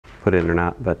put it in or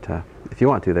not, but if you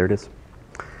want to, there it is.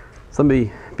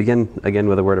 Somebody begin again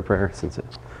with a word of prayer, since it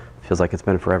feels like it's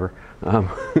been forever.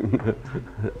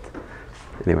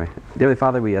 Anyway, dearly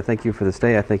Father, we thank you for this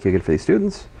day. I thank you again for these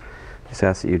students. Just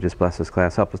ask that you just bless this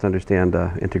class, help us to understand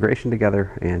integration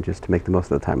together, and just to make the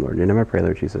most of the time, Lord. In your name I pray,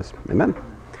 Lord Jesus. Amen.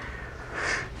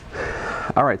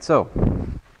 All right, so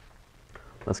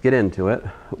let's get into it.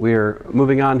 We're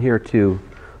moving on here to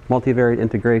multivariate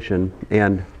integration,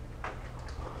 and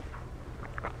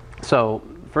so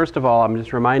first of all, I'm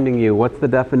just reminding you, what's the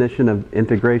definition of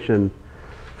integration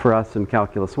for us in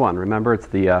Calculus 1? Remember, it's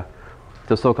the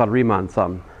so-called Riemann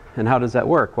sum. And how does that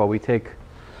work? Well, we take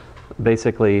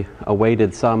basically a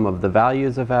weighted sum of the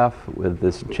values of f with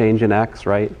this change in x,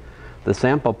 right? The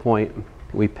sample point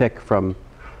we pick from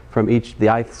each, the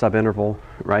ith subinterval,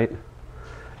 right?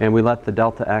 And we let the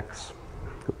delta x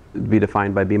be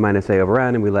defined by b minus a over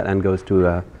n, and we let n goes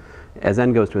to, as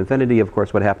n goes to infinity, of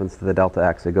course, what happens to the delta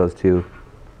x? It goes to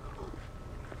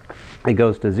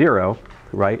 0,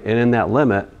 right? And in that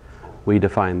limit, we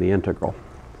define the integral,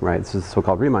 right? This is the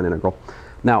so-called Riemann integral.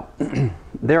 Now,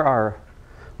 there are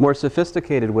more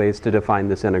sophisticated ways to define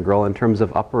this integral in terms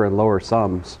of upper and lower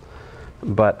sums,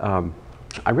 but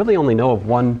I really only know of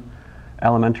one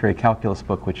elementary calculus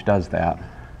book which does that,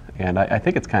 and I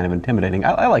think it's kind of intimidating.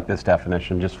 I like this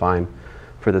definition just fine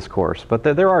for this course, but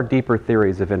there are deeper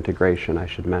theories of integration I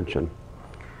should mention.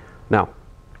 Now,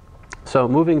 so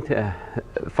moving to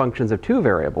functions of two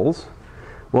variables,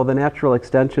 well, the natural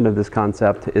extension of this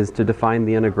concept is to define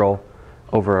the integral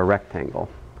over a rectangle,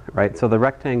 right? So the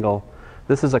rectangle,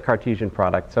 this is a Cartesian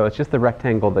product, so it's just the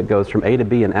rectangle that goes from a to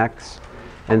b in x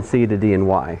and c to d in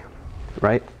y,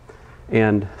 right?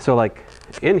 And so like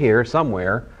in here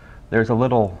somewhere, there's a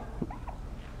little,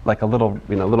 like a little,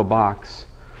 little box,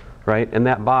 right? In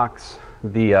that box,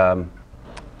 the,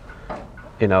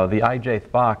 the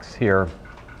ijth box here,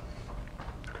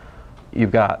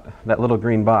 you've got that little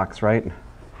green box, right?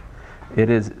 It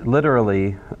is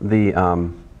literally the I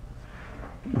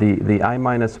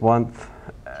minus 1th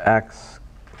x,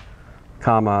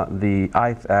 comma, the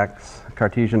ith x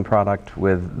Cartesian product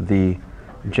with the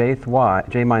jth y,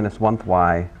 j minus 1th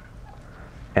y,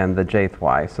 and the jth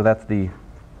y. So that's the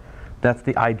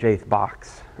ijth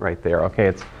box right there. Okay,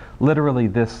 it's literally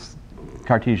this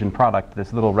Cartesian product,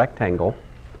 this little rectangle,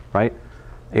 right?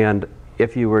 And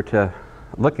if you were to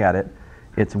look at it,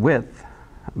 its width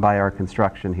by our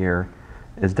construction here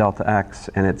is delta x,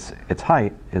 and its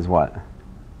height is what?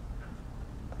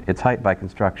 Its height by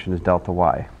construction is delta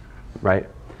y, right?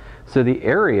 So the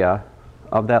area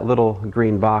of that little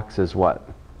green box is what?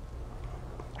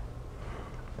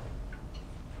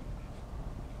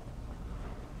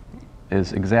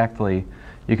 Is exactly,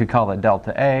 you could call it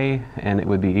delta A, and it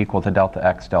would be equal to delta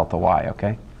x delta y,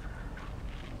 okay?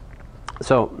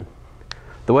 So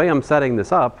the way I'm setting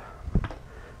this up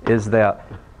is that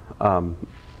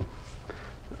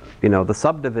the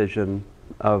subdivision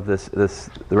of the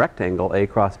rectangle a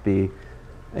cross b,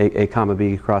 a comma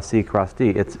b cross c cross d,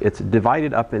 it's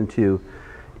divided up into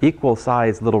equal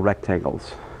sized little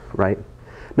rectangles, right?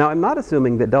 Now I'm not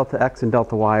assuming that delta x and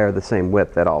delta y are the same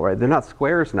width at all, right? They're not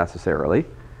squares necessarily,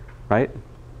 right?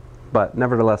 But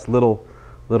nevertheless little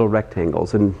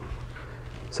rectangles. And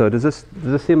so does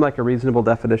this seem like a reasonable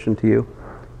definition to you?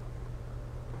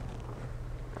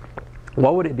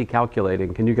 What would it be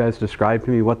calculating? Can you guys describe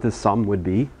to me what this sum would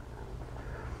be?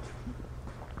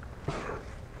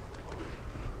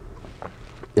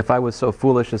 If I was so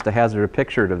foolish as to hazard a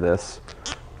picture to this,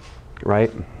 right?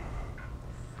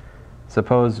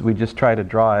 Suppose we just try to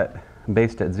draw it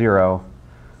based at 0,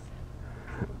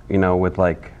 with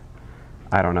like,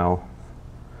 I don't know,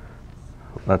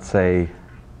 let's say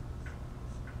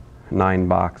 9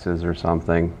 boxes or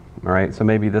something, all right? So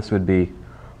maybe this would be,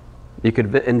 you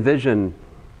could envision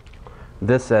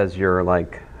this as you're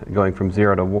like going from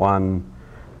 0 to 1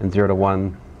 and 0 to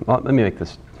 1. Well, let me make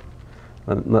this,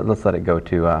 let's let it go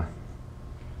to, let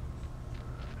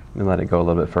me let it go a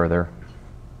little bit further.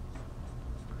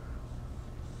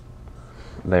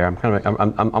 There,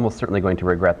 I'm almost certainly going to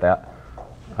regret that.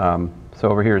 So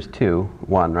over here is 2,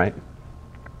 1, right?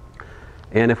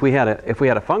 And if we had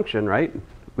a function, right,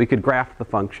 we could graph the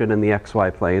function in the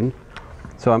xy plane.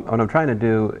 So what I'm trying to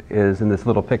do is, in this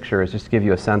little picture, is just to give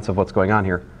you a sense of what's going on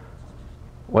here.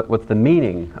 What's the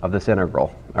meaning of this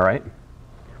integral, all right?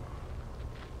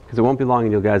 Because it won't be long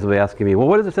and you guys will be asking me, well,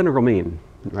 what does this integral mean,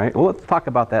 right? Well, let's talk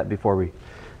about that before we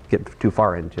get too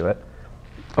far into it.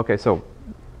 Okay, so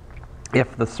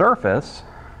if the surface,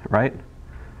 right,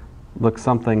 looks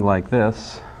something like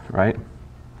this, right?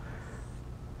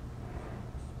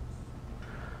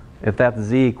 If that's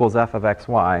z equals f of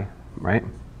xy, right?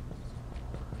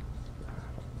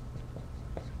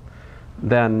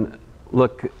 then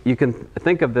look, you can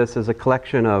think of this as a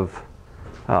collection of,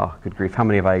 oh, good grief, how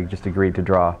many have I just agreed to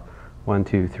draw? 1,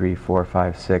 2, 3, 4,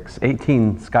 5, 6,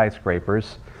 18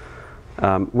 skyscrapers,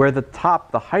 where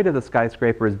the height of the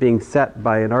skyscraper is being set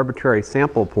by an arbitrary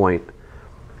sample point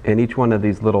in each one of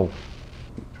these little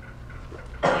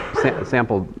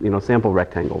sample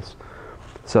rectangles.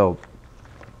 So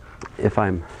if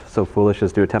I'm so foolish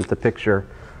as to attempt to picture,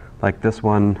 like this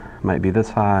one might be this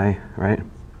high, right?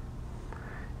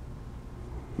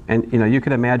 And you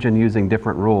could imagine using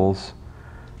different rules,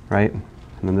 right? And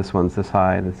then this one's this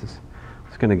high.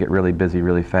 It's going to get really busy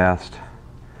really fast.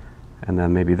 And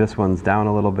then maybe this one's down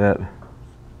a little bit,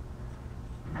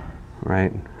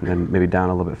 right? And then maybe down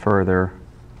a little bit further.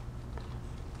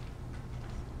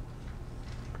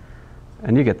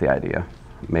 And you get the idea,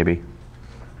 maybe.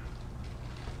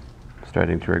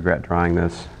 Starting to regret drawing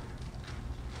this.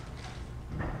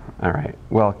 All right.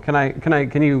 Well,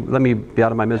 can you let me be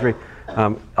out of my misery?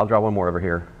 I'll draw one more over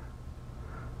here.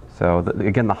 So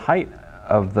again, the height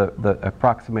of the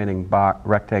approximating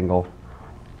rectangle.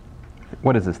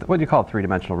 What is this? What do you call a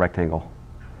three-dimensional rectangle?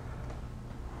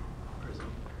 Prism.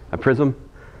 A prism?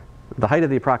 The height of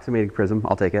the approximating prism,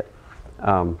 I'll take it.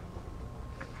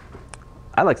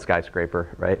 I like skyscraper,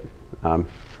 right? I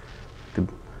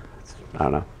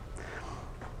don't know.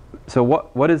 So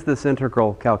what is this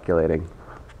integral calculating?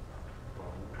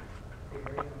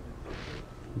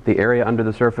 The area under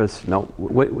the surface? No,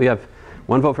 we have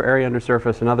one vote for area under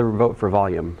surface, another vote for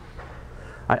volume.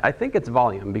 I think it's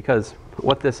volume because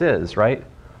what this is, right?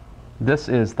 This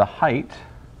is the height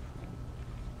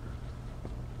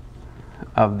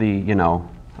of the,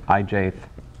 ijth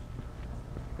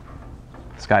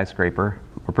skyscraper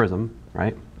or prism,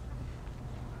 right?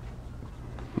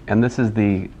 And this is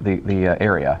the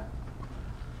area,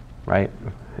 right?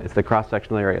 It's the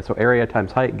cross-sectional area. So area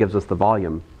times height gives us the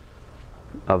volume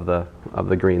of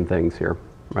the green things here,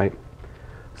 right?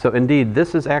 So indeed,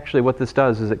 this is actually what this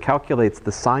does is it calculates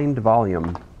the signed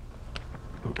volume,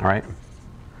 all right?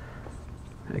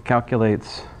 It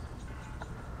calculates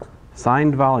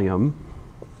signed volume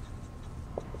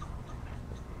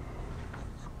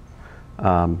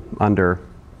under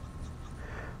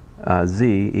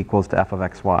z equals to f of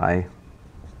xy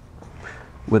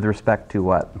with respect to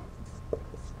what?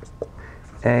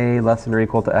 A less than or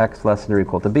equal to x less than or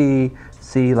equal to b,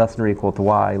 c less than or equal to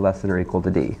y less than or equal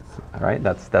to d. All right,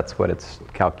 that's what it's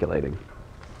calculating.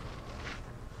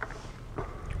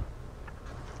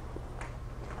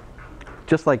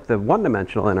 Just like the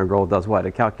one-dimensional integral does what?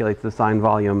 It calculates the signed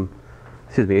volume,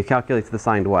 it calculates the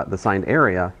signed what? The signed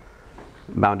area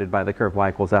bounded by the curve y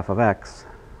equals f of x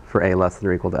for a less than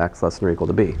or equal to x less than or equal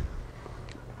to b.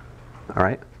 All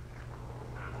right?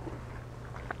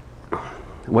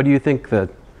 What do you think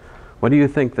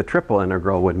the triple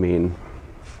integral would mean?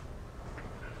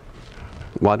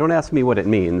 Well, don't ask me what it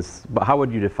means, but how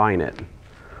would you define it?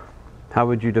 How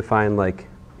would you define like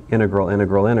integral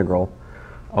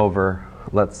over,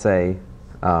 let's say,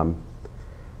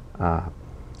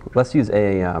 let's use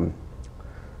I'm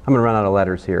going to run out of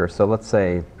letters here, so let's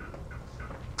say,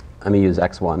 let me use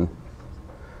x1.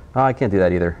 Oh, I can't do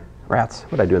that either. Rats,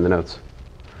 what did I do in the notes?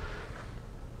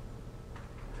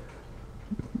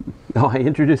 Oh, I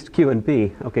introduced q and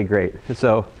p. Okay, great.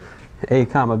 So a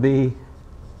comma b,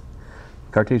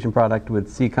 Cartesian product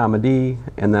with c comma d,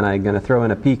 and then I'm going to throw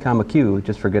in a p comma q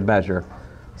just for good measure.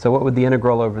 So what would the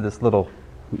integral over this little,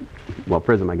 well,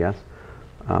 prism, I guess.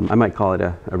 I might call it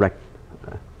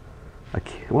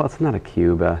well, it's not a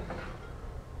cube.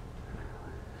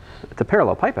 It's a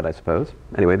parallel pipette, I suppose.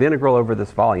 Anyway, the integral over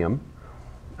this volume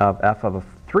of f of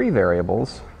 3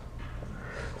 variables.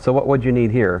 So what would you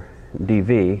need here?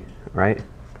 dv, right?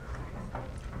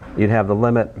 You'd have the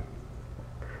limit,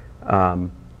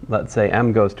 let's say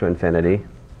m goes to infinity,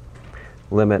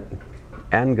 limit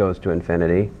n goes to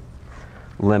infinity,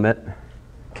 limit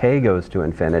k goes to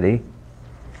infinity,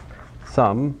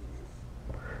 sum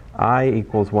I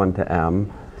equals 1 to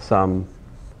m, sum,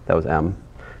 that was m,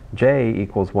 j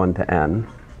equals 1 to n,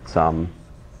 sum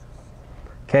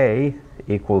k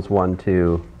equals 1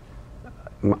 to,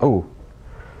 oh,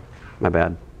 my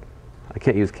bad. I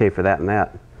can't use k for that and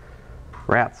that.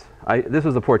 Rats. This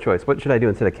was a poor choice. What should I do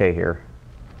instead of k here?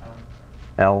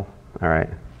 L. All right.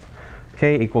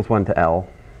 K equals 1 to L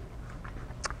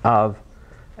of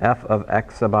f of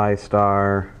x sub I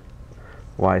star,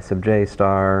 y sub j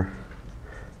star,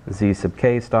 z sub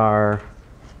k star,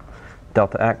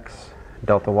 delta x,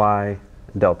 delta y,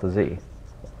 delta z.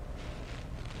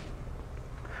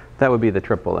 That would be the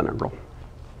triple integral.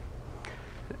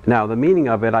 Now, the meaning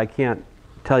of it, I can't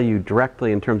tell you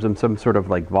directly in terms of some sort of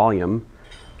like volume.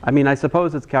 I mean, I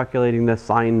suppose it's calculating the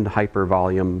signed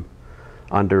hypervolume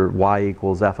under y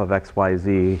equals f of x, y,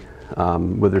 z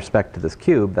with respect to this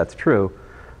cube. That's true.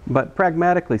 But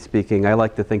pragmatically speaking, I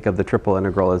like to think of the triple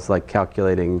integral as like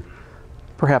calculating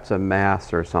perhaps a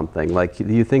mass or something. Like,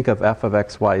 you think of f of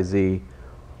x, y, z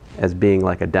as being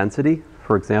like a density.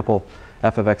 For example,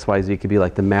 f of x, y, z could be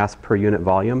like the mass per unit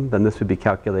volume. Then this would be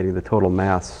calculating the total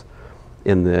mass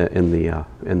in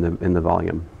the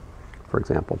volume, for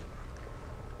example.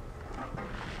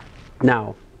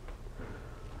 Now,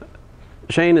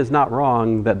 Shane is not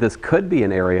wrong that this could be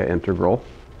an area integral.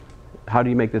 How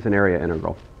do you make this an area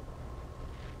integral?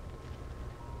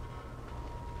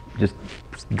 Just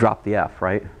drop the f,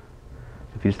 right?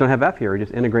 If you just don't have f here, you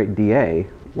just integrate dA,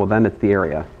 well then it's the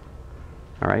area.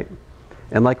 All right?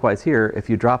 And likewise here, if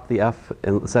you drop the f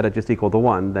and set it just equal to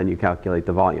 1, then you calculate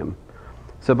the volume.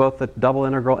 So both the double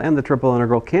integral and the triple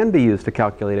integral can be used to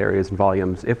calculate areas and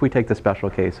volumes if we take the special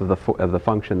case of the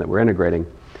function that we're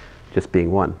integrating just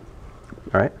being 1.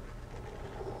 All right?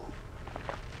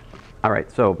 All right,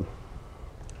 so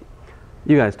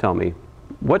you guys tell me,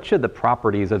 what should the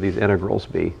properties of these integrals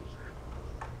be?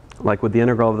 Like, would the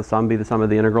integral of the sum be the sum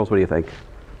of the integrals? What do you think?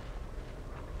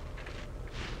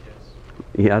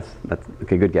 Yes, that's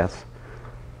okay, good guess.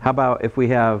 How about if we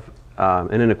have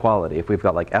an inequality? If we've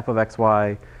got like f of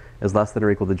xy is less than or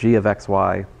equal to g of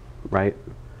xy, right?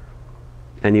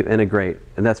 And you integrate,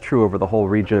 and that's true over the whole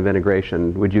region of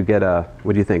integration. Would you get a,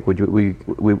 what do you think? We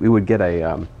would get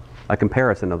a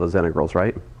comparison of those integrals,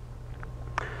 right?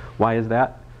 Why is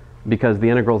that? Because the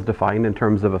integral is defined in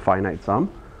terms of a finite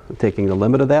sum. Taking the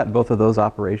limit of that, both of those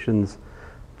operations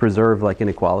preserve like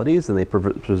inequalities, and they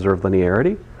preserve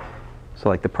linearity. So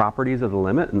like the properties of the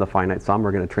limit and the finite sum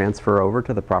are going to transfer over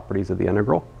to the properties of the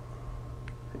integral.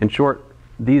 In short,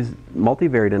 these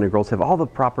multivariate integrals have all the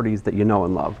properties that you know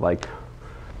and love. Like,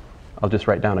 I'll just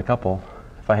write down a couple.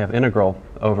 If I have integral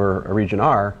over a region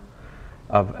R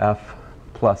of f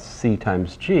plus c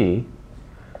times g,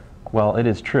 well, it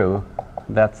is true.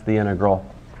 That's the integral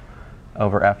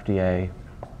over fdA,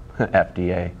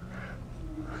 fdA.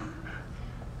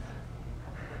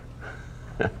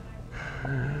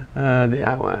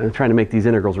 I'm trying to make these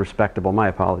integrals respectable. My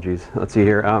apologies. Let's see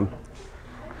here.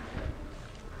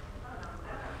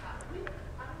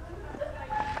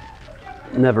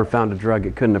 Never found a drug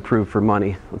it couldn't approve for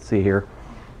money. Let's see here.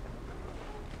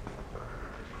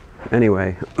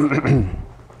 Anyway.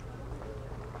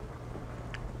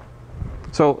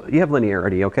 So you have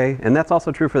linearity, okay? And that's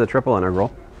also true for the triple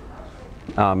integral.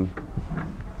 And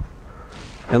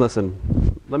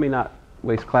listen, let me not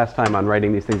waste class time on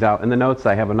writing these things out. In the notes,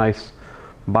 I have a nice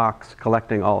box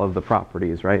collecting all of the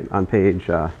properties, right? On page,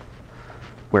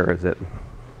 where is it?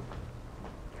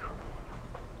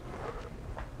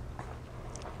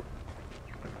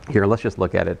 Here, let's just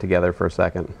look at it together for a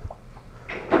second.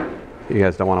 You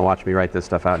guys don't want to watch me write this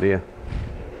stuff out, do you?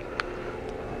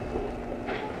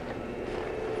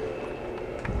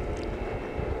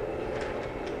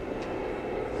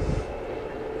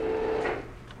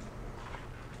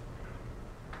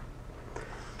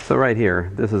 So right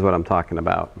here, this is what I'm talking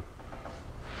about.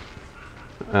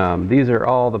 These are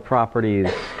all the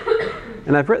properties,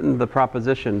 and I've written the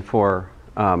proposition for,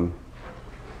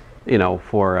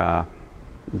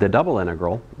 the double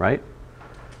integral, right?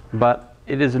 But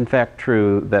it is in fact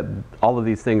true that all of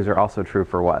these things are also true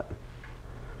for what?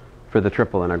 For the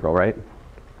triple integral, right?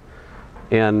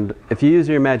 And if you use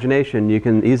your imagination, you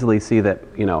can easily see that,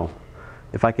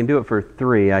 if I can do it for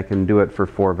 3, I can do it for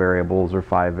 4 variables or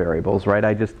 5 variables, right?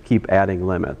 I just keep adding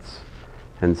limits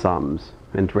and sums,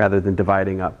 and rather than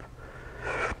dividing up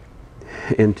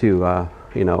into a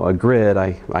grid,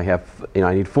 I have,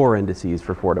 I need 4 indices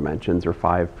for 4 dimensions or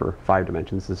 5 for 5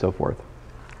 dimensions and so forth.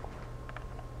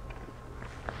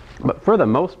 But for the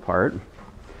most part,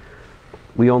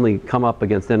 we only come up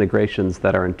against integrations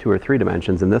that are in 2 or 3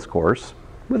 dimensions in this course,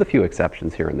 with a few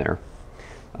exceptions here and there.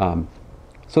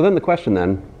 So then the question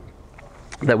then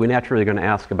that we naturally are going to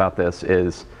ask about this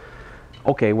is,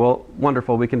 okay, well,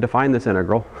 wonderful, we can define this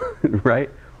integral, right?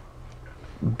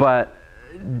 But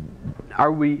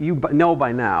you know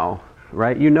by now,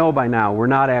 right? You know by now we're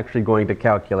not actually going to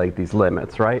calculate these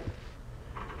limits, right?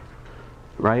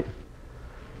 Right?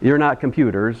 You're not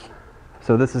computers,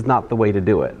 so this is not the way to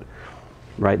do it,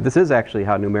 right? This is actually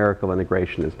how numerical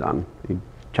integration is done. You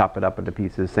chop it up into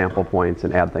pieces, sample points,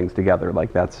 and add things together.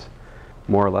 Like, that's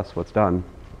more or less what's done,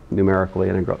 numerical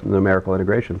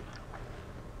integration.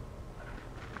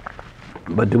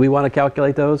 But do we want to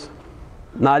calculate those?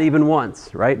 Not even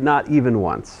once, right? Not even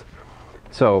once.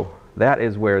 So that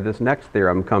is where this next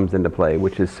theorem comes into play,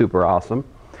 which is super awesome.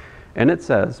 And it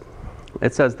says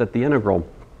that the integral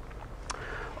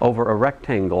over a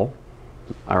rectangle,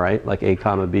 all right, like a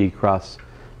comma b cross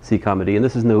c comma d, and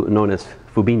this is known as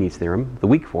Fubini's theorem, the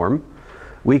weak form.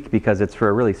 Weak because it's for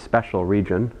a really special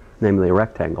region, namely a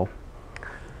rectangle.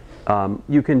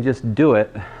 You can just do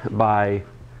it by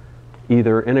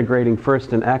either integrating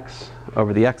first in x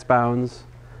over the x bounds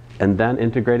and then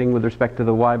integrating with respect to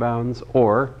the y bounds,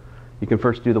 or you can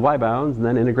first do the y bounds and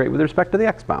then integrate with respect to the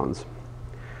x bounds.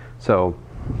 So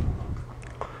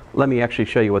let me actually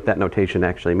show you what that notation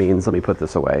actually means. Let me put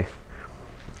this away.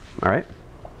 All right.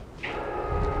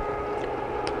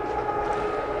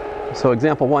 So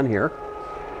example 1 here.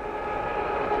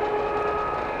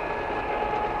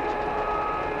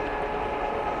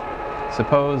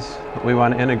 Suppose we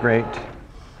want to integrate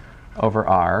over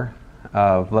r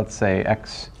of, let's say,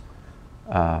 x,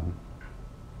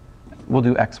 we'll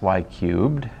do xy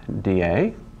cubed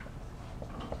dA.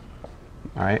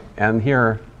 All right, and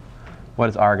here, what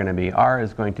is r going to be? R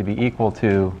is going to be equal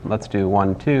to, let's do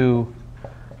 1, 2,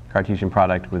 Cartesian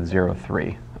product with 0,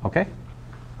 3, okay?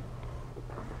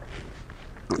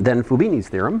 Then Fubini's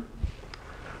theorem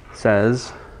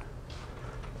says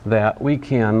that we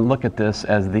can look at this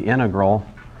as the integral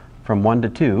from 1 to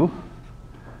 2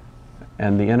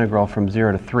 and the integral from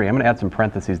 0 to 3. I'm going to add some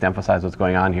parentheses to emphasize what's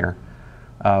going on here,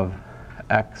 of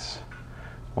x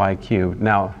y cubed.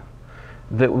 Now,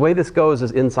 the way this goes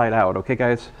is inside out, okay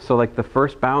guys? So like the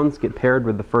first bounds get paired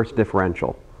with the first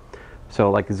differential. So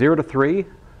like 0 to 3,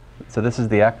 so this is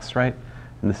the x, right?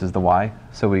 And this is the y.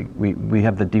 So we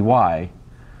have the dy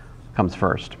comes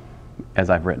first, as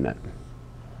I've written it.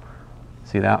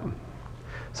 See that?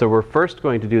 So we're first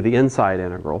going to do the inside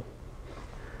integral,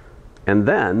 and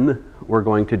then we're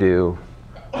going to do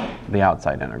the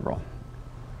outside integral.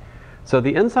 So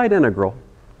the inside integral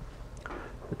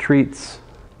treats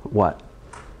what?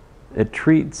 It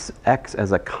treats x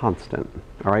as a constant,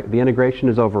 all right? The integration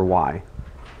is over y.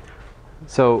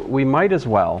 So we might as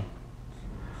well,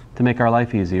 to make our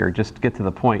life easier, just get to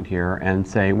the point here and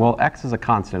say, well, x is a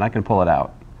constant. I can pull it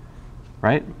out,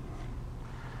 right?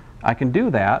 I can do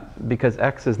that because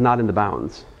x is not in the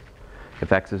bounds.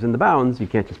 If x is in the bounds, you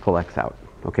can't just pull x out,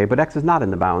 okay? But x is not in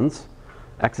the bounds.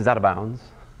 X is out of bounds.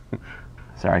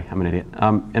 Sorry, I'm an idiot.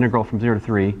 Integral from 0 to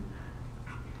 3.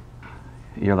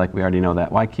 You're like, we already know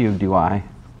that. Y cubed dy.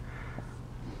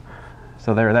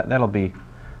 So there, that'll be,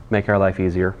 make our life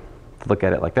easier to look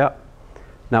at it like that.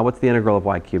 Now, what's the integral of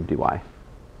y cubed dy? 1/4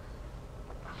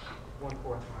 y to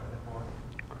the 4th.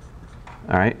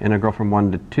 All right, integral from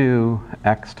 1 to 2,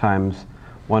 x times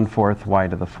 1/4 y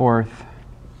to the 4th.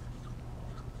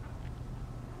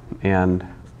 And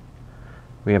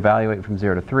we evaluate from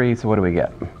 0 to 3, so what do we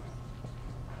get?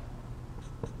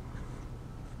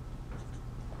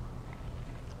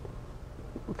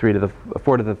 Three to the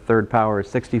 4 to the 3rd power is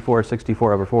 64.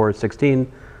 64 over 4 is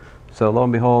 16. So lo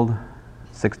and behold,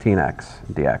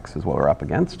 16x dx is what we're up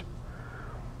against.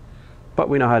 But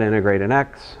we know how to integrate an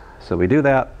x, so we do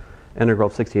that. Integral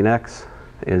of 16x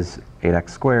is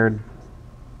 8x squared,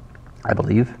 I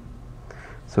believe.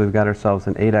 So we've got ourselves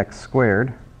an 8x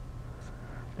squared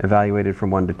evaluated from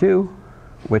 1 to 2,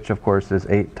 which of course is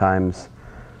 8 times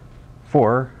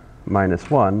 4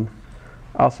 minus 1,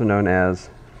 also known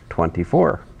as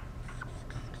 24.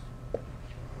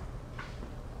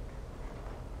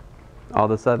 All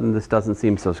of a sudden, this doesn't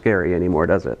seem so scary anymore,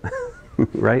 does it?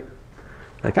 Right?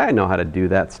 Like, I know how to do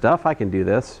that stuff. I can do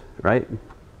this, right?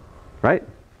 Right?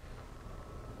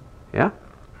 Yeah?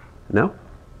 No?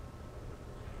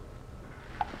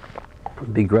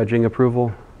 Begrudging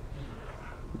approval?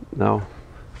 No?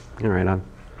 All right, I'm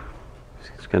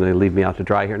just going to leave me out to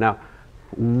dry here. Now,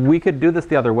 we could do this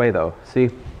the other way, though. See?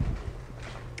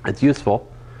 It's useful,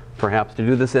 perhaps, to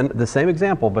do this in the same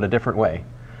example, but a different way.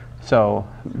 So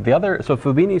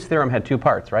Fubini's theorem had two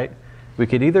parts, right? We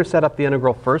could either set up the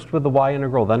integral first with the y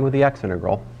integral, then with the x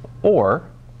integral, or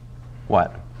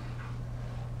what?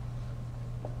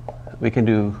 We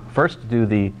can first do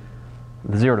the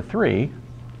 0 to 3,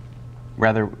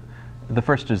 rather, the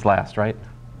first is last, right?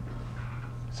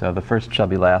 So the first shall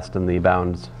be last in the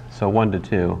bounds. So 1 to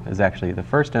 2 is actually the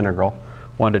first integral,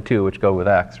 1 to 2, which go with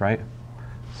x, right?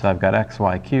 So I've got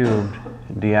xy cubed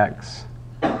dx.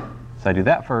 So I do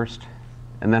that first,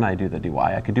 and then I do the dy.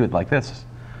 I could do it like this,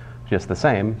 just the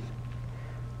same.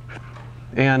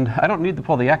 And I don't need to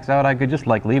pull the x out. I could just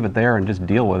like leave it there and just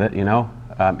deal with it, you know,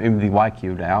 the y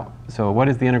cubed out. So what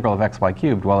is the integral of xy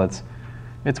cubed? Well, it's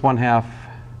 1/2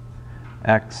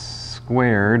 x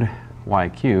squared y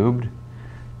cubed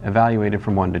evaluated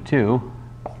from 1 to 2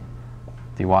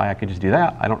 dy. I could just do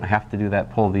that. I don't have to do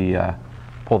that pull the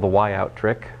y out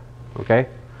trick, okay?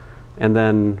 And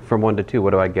then from 1 to 2,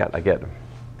 what do I get? I get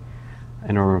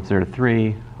integral of 0 to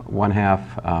 3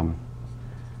 1/2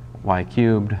 y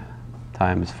cubed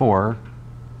times 4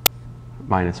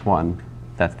 minus 1.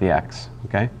 That's the x,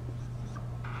 okay?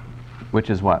 Which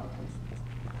is what?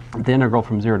 The integral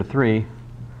from 0 to 3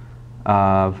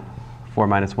 of 4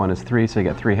 minus 1 is 3, so you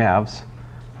get 3/2.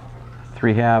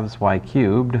 3/2 y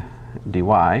cubed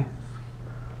dy.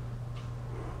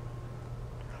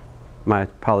 My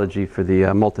apology for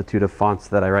the multitude of fonts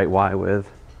that I write y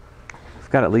with. I've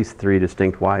got at least 3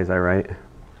 distinct y's I write.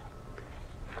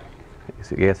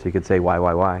 I guess you could say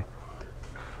y.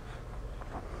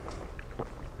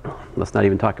 Let's not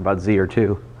even talk about z or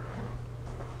 2.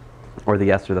 Or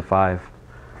the s or the 5.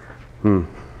 I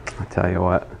tell you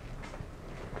what.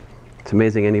 It's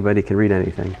amazing anybody can read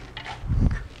anything.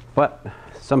 But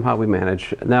somehow we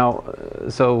manage. Now,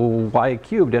 so y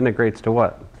cubed integrates to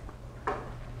what?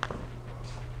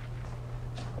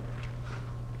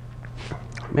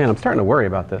 Man, I'm starting to worry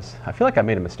about this. I feel like I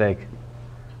made a mistake.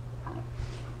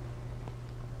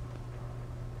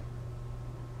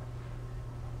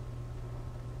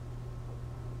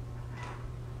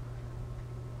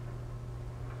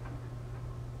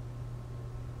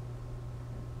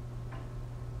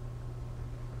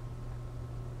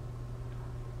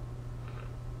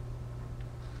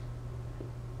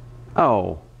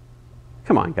 Oh,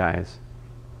 come on, guys.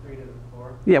 3 to the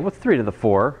 4. Yeah, what's 3 to the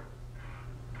 4?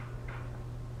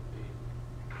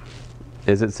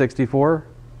 Is it 64?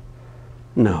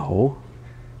 No.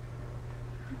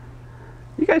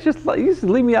 You guys just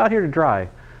leave me out here to dry.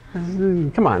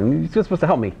 Come on, you're just supposed to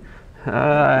help me.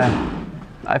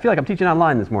 I feel like I'm teaching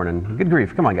online this morning. Good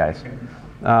grief, come on, guys.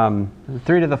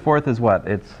 3 to the 4th is what?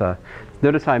 It's.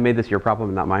 Notice how I made this your problem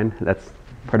and not mine? That's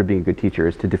part of being a good teacher,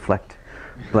 is to deflect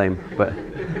blame. But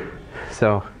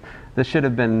so this should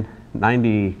have been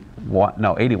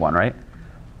 81, right?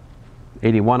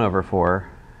 81 over 4.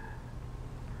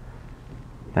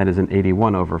 That is an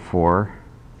 81 over 4.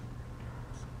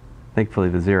 Thankfully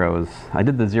the zeros, I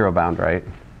did the zero bound right.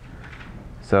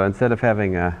 So instead of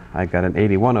having I got an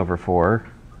 81 over 4.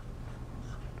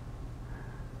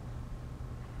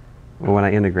 Well, when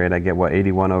I integrate, I get what,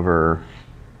 81 over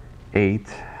 8.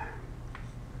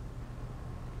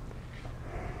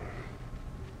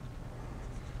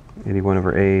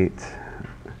 (81/8).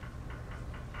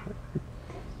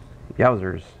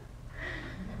 Yowzers.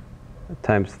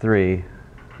 Times 3.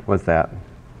 What's that?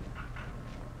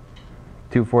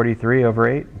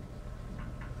 243/8?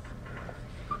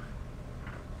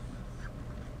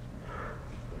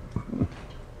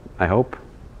 I hope.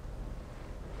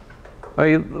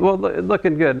 Oh, well,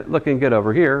 looking good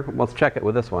over here. Let's check it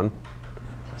with this one.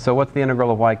 So what's the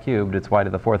integral of y cubed? It's y to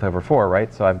the 4th over 4,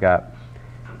 right? So I've got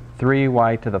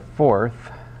 3y to the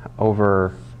 4th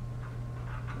over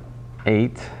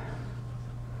 8,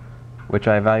 which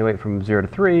I evaluate from 0 to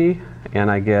 3, and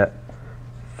I get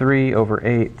 3 over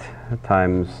 8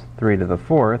 times 3 to the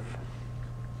 4th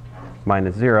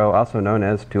minus 0, also known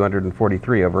as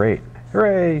 243 over 8.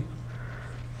 Hooray!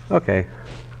 Okay.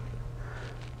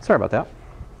 Sorry about that.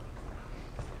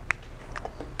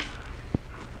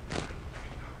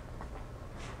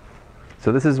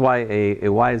 So this is why a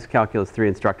wise Calculus 3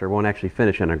 instructor won't actually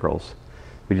finish integrals.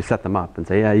 We just set them up and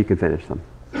say, yeah, you can finish them.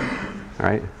 All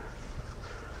right?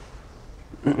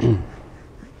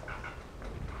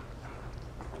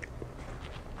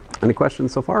 Any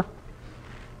questions so far?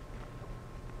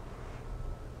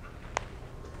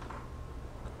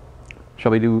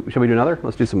 Shall we do another?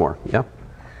 Let's do some more. Yeah?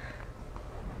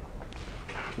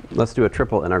 Let's do a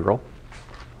triple integral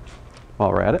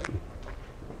while we're at it.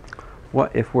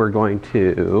 What if we're going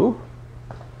to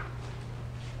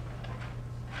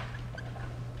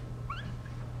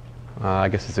I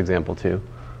guess it's example 2.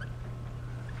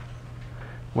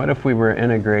 What if we were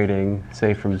integrating,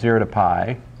 say, from 0 to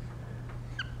pi,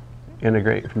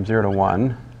 integrate from 0 to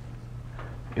 1,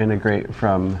 integrate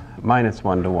from minus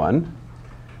 1 to 1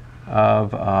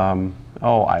 of,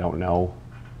 I don't know,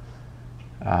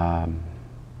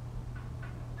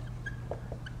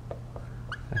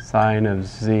 sine of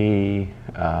z,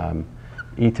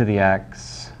 e to the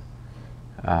x,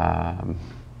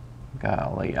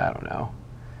 golly, I don't know,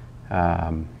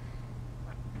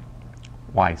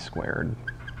 y squared,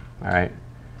 all right?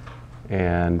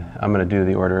 And I'm going to do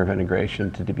the order of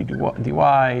integration to be dy,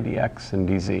 dx, and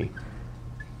dz.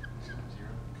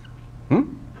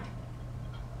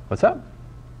 What's that?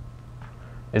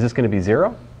 Is this going to be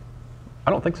 0? I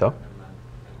don't think so.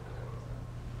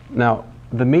 Now,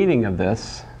 the meaning of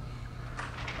this,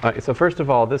 so first of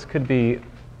all, this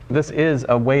is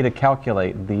a way to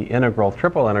calculate the integral,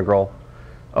 triple integral,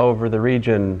 over the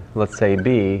region, let's say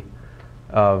B,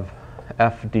 of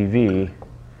f dv,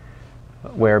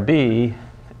 where B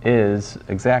is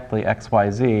exactly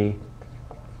xyz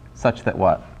such that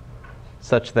what?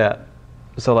 Such that,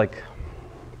 so like,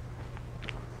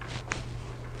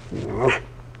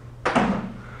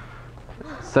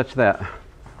 such that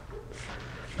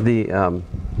the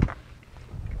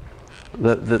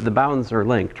bounds are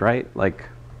linked, right? Like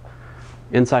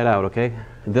inside out, okay?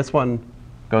 This one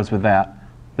goes with that.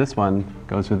 This one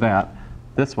goes with that.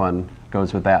 This one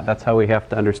goes with that. That's how we have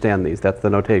to understand these. That's the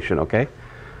notation, okay?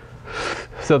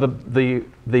 So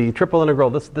the triple integral,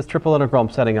 this triple integral I'm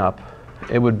setting up,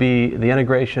 it would be the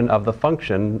integration of the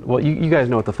function. Well, you guys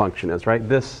know what the function is, right?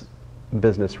 This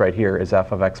business right here is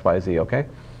f of x, y, z, okay?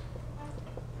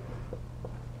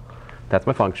 That's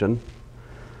my function.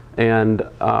 And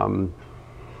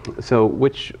so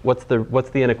what's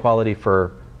the inequality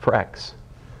for x?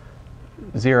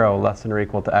 0 less than or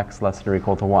equal to x less than or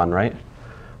equal to 1, right?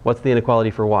 What's the inequality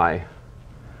for y?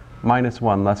 Minus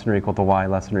 1 less than or equal to y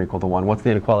less than or equal to 1. What's the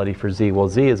inequality for z? Well,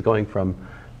 z is going from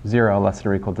 0 less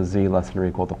than or equal to z less than or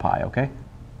equal to pi, okay?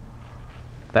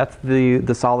 That's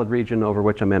the solid region over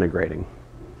which I'm integrating.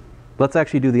 Let's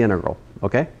actually do the integral,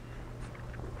 okay?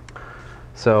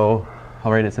 So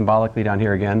I'll write it symbolically down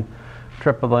here again.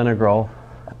 Triple integral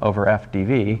over f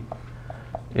dv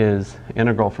is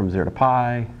integral from 0 to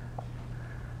pi.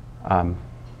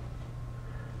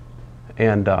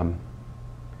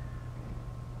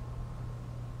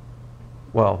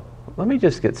 Well, let me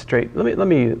just get straight. Let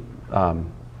me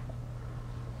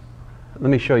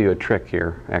show you a trick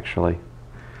here, actually.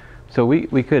 So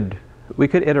we could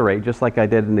iterate just like I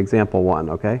did in example 1,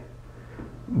 okay?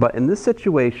 But in this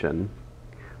situation,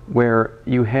 where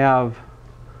you have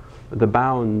the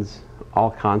bounds all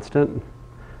constant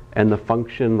and the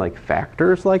function like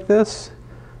factors like this,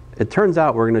 it turns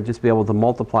out we're going to just be able to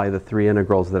multiply the 3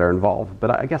 integrals that are involved.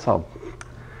 But I guess let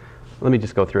me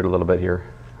just go through it a little bit here.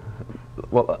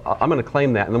 Well, I'm going to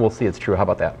claim that, and then we'll see it's true. How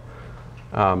about that?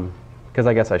 Because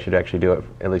I guess I should actually do it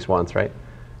at least once, right?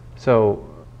 So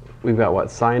we've got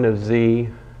what? Sine of z.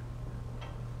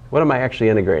 What am I actually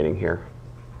integrating here?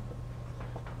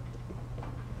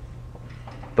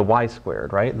 The y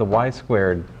squared, right? The y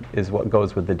squared is what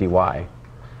goes with the dy.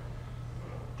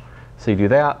 So you do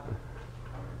that.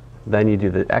 Then you do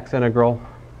the x integral,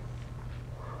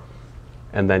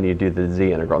 and then you do the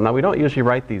z integral. Now, we don't usually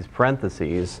write these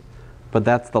parentheses, but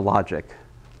that's the logic.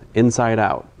 Inside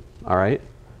out, all right?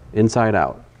 Inside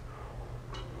out.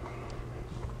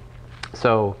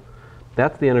 So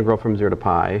that's the integral from 0 to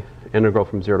pi, integral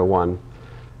from 0 to 1.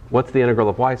 What's the integral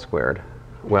of y squared?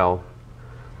 Well,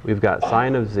 we've got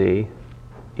sine of z,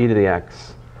 e to the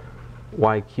x,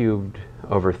 y cubed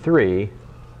over 3,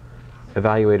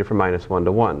 evaluated from minus 1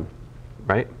 to 1,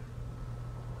 right?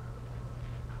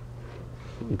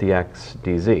 dx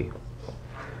dz.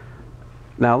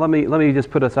 Now let me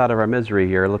just put us out of our misery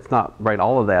here. Let's not write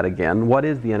all of that again. What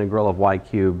is the integral of y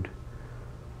cubed?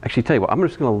 Actually, tell you what, I'm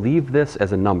just going to leave this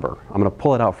as a number. I'm going to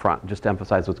pull it out front just to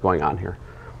emphasize what's going on here.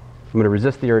 I'm going to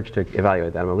resist the urge to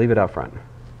evaluate that. I'm going to leave it out front.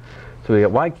 So we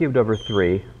got y cubed over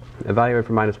 3, evaluated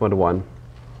from minus 1 to 1.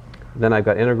 Then I've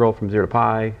got integral from 0 to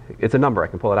pi. It's a number. I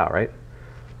can pull it out, right?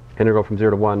 Integral from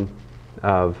 0 to 1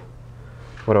 of,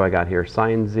 what do I got here?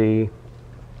 Sine z,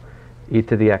 e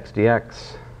to the x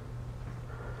dx,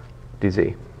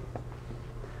 dz.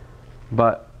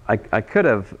 But I could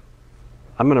have,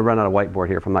 I'm going to run out of whiteboard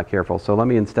here if I'm not careful. So let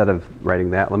me, instead of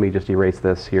writing that, let me just erase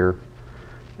this here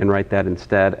and write that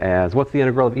instead as, what's the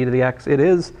integral of e to the x? It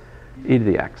is e to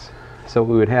the x. So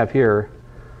what we would have here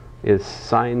is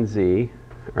sine z,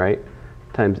 right,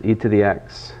 times e to the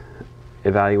x,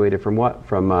 evaluated from what?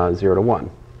 From 0 to 1.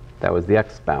 That was the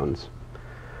x bounds.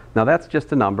 Now that's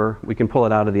just a number. We can pull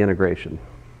it out of the integration.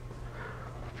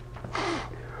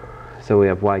 So we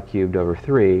have y cubed over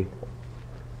 3,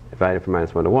 evaluated from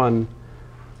minus 1 to 1,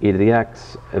 e to the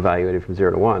x, evaluated from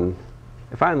 0 to 1.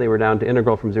 And finally, we're down to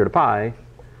integral from 0 to pi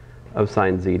of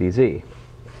sine z dz,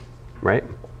 right?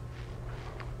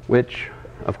 Which,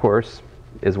 of course,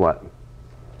 is what?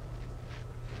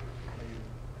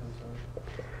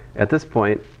 At this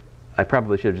point, I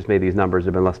probably should have just made these numbers,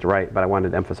 have been less to write, but I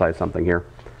wanted to emphasize something here.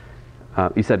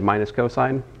 You said minus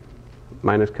cosine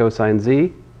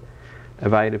z,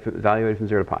 evaluated from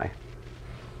 0 to pi.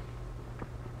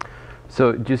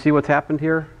 So do you see what's happened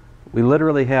here? We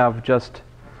literally have just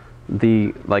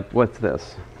the, like, what's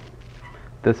this?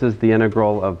 This is the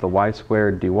integral of the y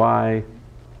squared dy,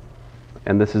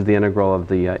 and this is the integral of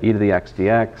the e to the x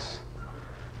dx,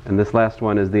 and this last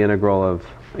one is the integral of,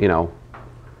 you know,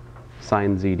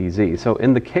 sine z dz. So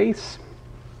in the case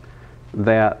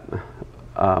that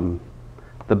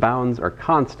the bounds are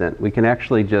constant, we can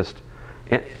actually just,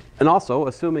 and also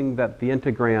assuming that the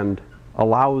integrand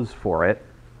allows for it,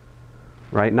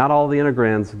 right? Not all the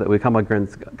integrands that we come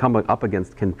up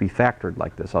against can be factored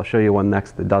like this. I'll show you one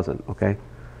next that doesn't, okay?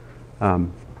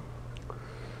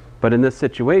 But in this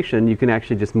situation, you can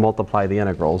actually just multiply the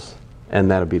integrals,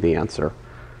 and that'll be the answer.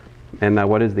 And now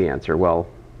what is the answer? Well,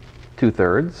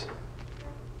 2/3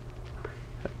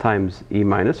 times e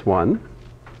minus 1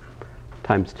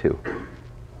 times 2.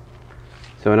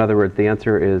 So in other words, the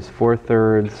answer is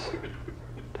 4/3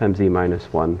 times e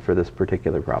minus 1 for this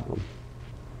particular problem.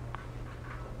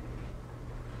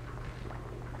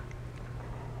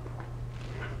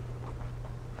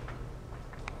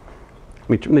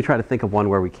 Let me try to think of one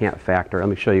where we can't factor. Let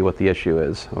me show you what the issue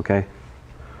is, okay?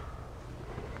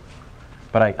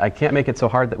 But I can't make it so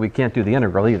hard that we can't do the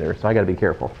integral either, so I got to be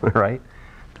careful, right?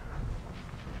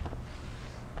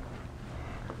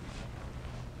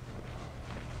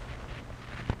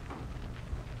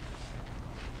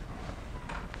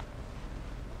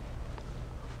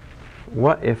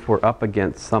 What if we're up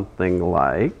against something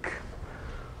like,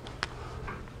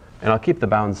 and I'll keep the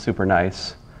bounds super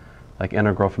nice, like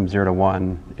integral from 0 to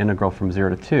 1, integral from 0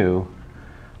 to 2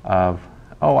 of,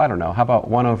 oh, I don't know, how about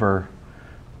 1 over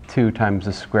 2 times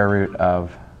the square root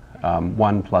of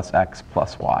 1 plus x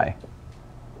plus y.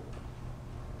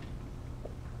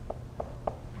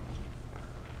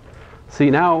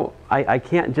 See, now I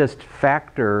can't just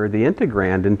factor the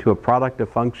integrand into a product of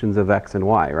functions of x and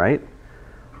y, right?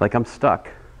 Like I'm stuck.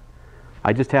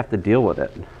 I just have to deal with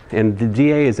it. And the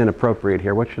dA is inappropriate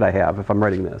here. What should I have if I'm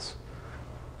writing this?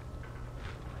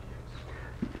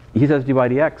 He says dy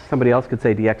dx. Somebody else could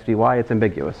say dx dy. It's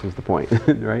ambiguous is the point,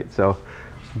 right? So,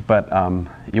 but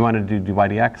you want to do dy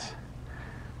dx?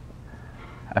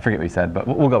 I forget what he said, but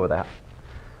we'll go with that.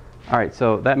 All right,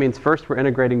 so that means first we're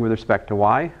integrating with respect to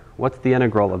y. What's the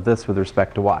integral of this with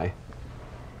respect to y?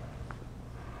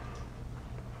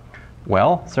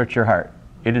 Well, search your heart.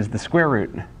 It is the square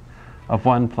root of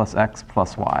 1 plus x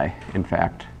plus y, in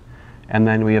fact. And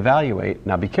then we evaluate.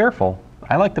 Now be careful.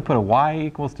 I like to put a y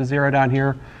equals to 0 down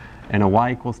here and a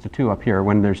y equals to 2 up here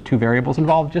when there's two variables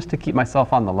involved, just to keep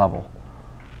myself on the level.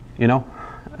 You know?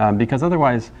 Because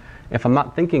otherwise, if I'm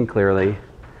not thinking clearly,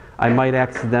 I might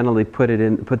accidentally put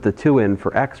the 2 in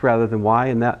for x rather than y,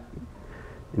 and that,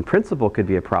 in principle, could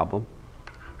be a problem.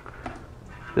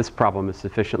 This problem is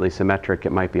sufficiently symmetric,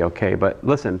 it might be okay. But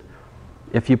listen,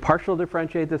 if you partial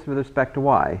differentiate this with respect to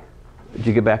y, did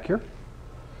you get back here?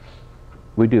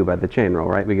 We do by the chain rule,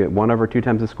 right? We get 1 over 2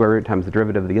 times the square root times the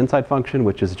derivative of the inside function,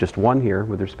 which is just 1 here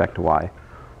with respect to y.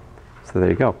 So there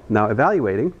you go. Now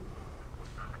evaluating,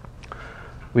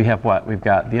 we have what? We've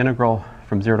got the integral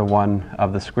from 0 to 1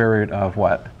 of the square root of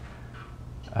what?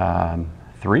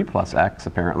 3 plus x,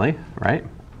 apparently, right?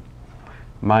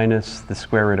 Minus the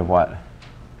square root of what?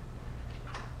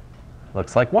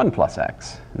 Looks like 1 plus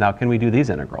x. Now can we do these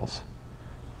integrals?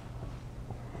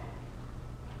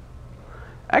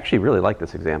 I actually really like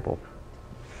this example.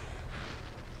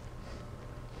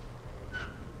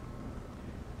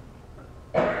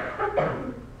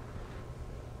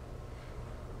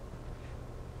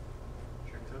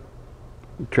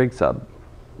 Trig sub.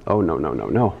 Oh, no, no, no,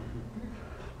 no.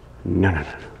 No, no, no,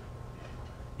 no.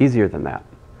 Easier than that.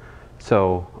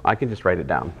 So I can just write it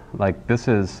down. Like this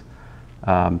is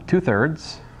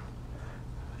 2/3,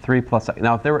 3 plus,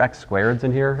 now if there were x squareds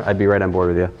in here, I'd be right on board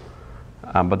with you.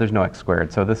 But there's no x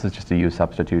squared, so this is just a u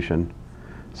substitution.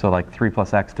 So like 3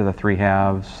 plus x to the 3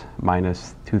 halves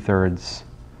minus 2/3,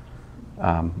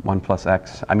 1 plus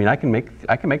x. I mean, I can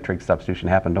make trig substitution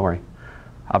happen, don't worry.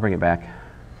 I'll bring it back.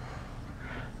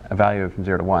 Evaluate from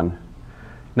 0 to 1.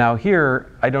 Now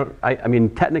here, I mean,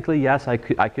 technically, yes, I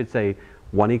could say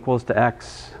 1 equals to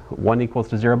x, 1 equals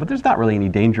to 0, but there's not really any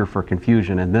danger for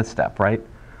confusion in this step, right?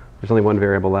 There's only one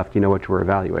variable left, you know which we're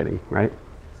evaluating, right?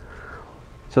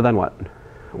 So then what?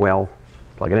 Well,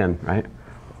 plug it in, right?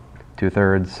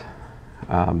 2/3,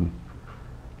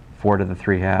 4 to the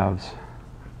 3 halves,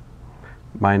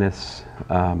 minus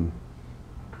 2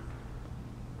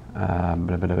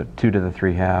 to the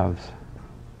 3 halves,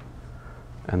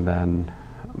 and then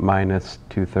minus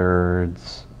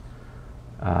 2/3,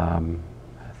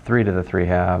 3 to the 3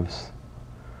 halves,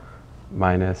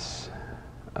 minus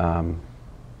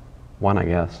 1, I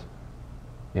guess.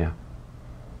 Yeah.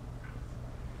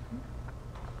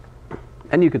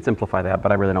 And you could simplify that,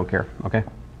 but I really don't care, okay?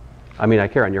 I mean, I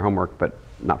care on your homework, but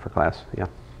not for class, yeah.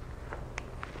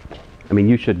 I mean,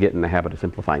 you should get in the habit of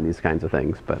simplifying these kinds of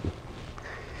things, but...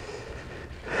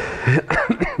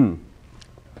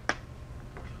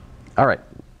 All right,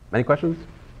 any questions?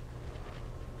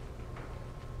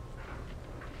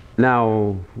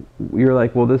 Now, you're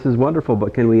like, well, this is wonderful,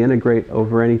 but can we integrate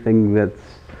over anything that's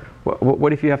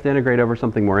What if you have to integrate over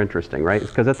something more interesting, right?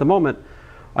 Because at the moment,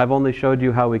 I've only showed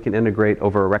you how we can integrate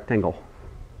over a rectangle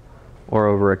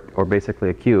or basically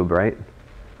a cube, right?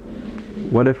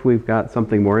 What if we've got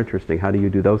something more interesting? How do you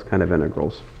do those kind of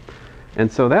integrals?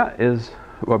 And so that is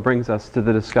what brings us to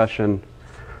the discussion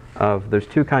of there's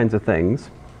two kinds of things.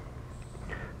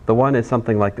 The one is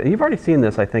something like that. You've already seen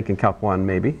this, I think, in Calc 1,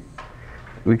 maybe.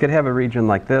 We could have a region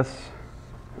like this,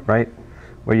 right?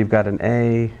 Where you've got an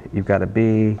A, you've got a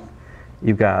B,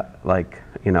 you've got, like,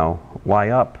 you know, Y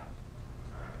up,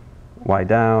 Y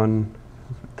down,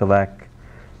 to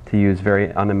use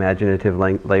very unimaginative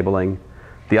labeling.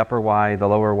 The upper Y, the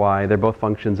lower Y, they're both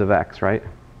functions of X, right?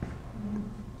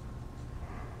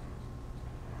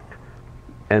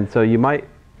 And so you might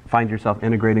find yourself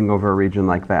integrating over a region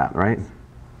like that, right?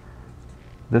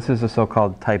 This is a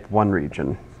so-called type 1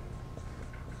 region.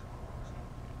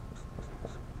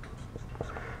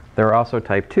 There are also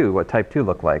type 2. What type 2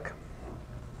 look like?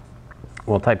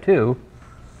 Well, type 2,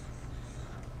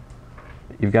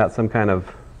 you've got some kind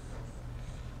of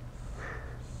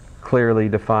clearly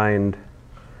defined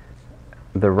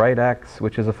the right x,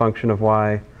 which is a function of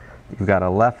y. You've got a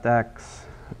left x,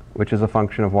 which is a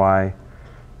function of y.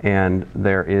 And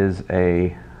there is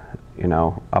a, you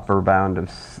know, upper bound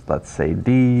of, let's say,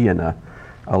 d, and a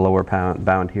lower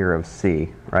bound here of c,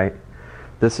 right?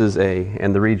 This is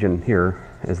and the region here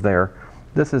is there.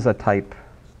 This is a type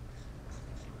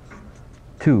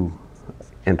 2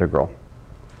 integral,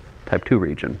 type 2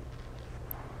 region.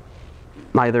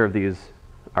 Neither of these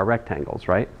are rectangles,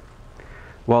 right?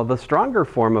 Well, the stronger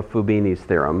form of Fubini's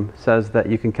theorem says that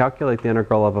you can calculate the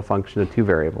integral of a function of two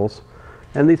variables,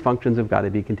 and these functions have got to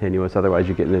be continuous, otherwise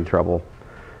you get into trouble.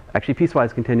 Actually,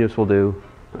 piecewise continuous will do,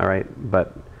 all right,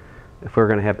 but if we're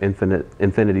going to have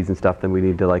infinities and stuff, then we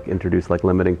need to like introduce like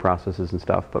limiting processes and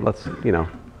stuff. But let's, you know,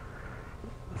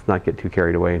 let's not get too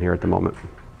carried away in here at the moment.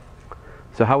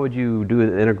 So how would you do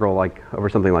an integral like over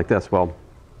something like this? Well,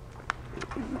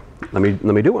 let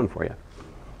me do one for you.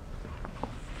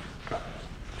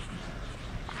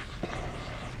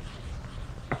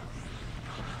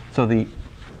 So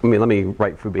let me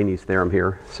write Fubini's theorem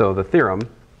here. So the theorem,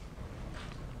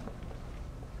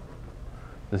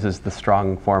 this is the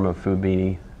strong form of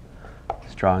Fubini.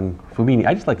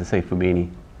 I just like to say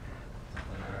Fubini.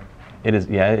 It is,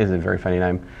 yeah, it is a very funny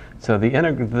name. So the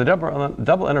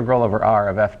double integral over R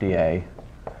of FDA,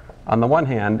 on the one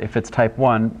hand, if it's type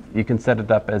 1, you can set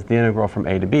it up as the integral from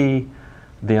A to B,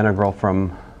 the integral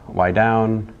from y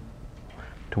down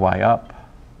to y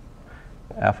up,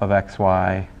 f of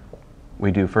xy. We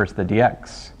do first the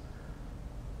dx,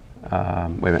 wait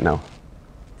a minute, no,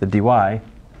 the dy,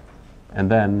 and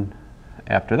then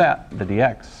after that, the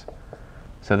dx.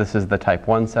 So this is the type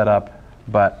 1 setup,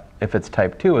 but if it's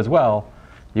type 2 as well,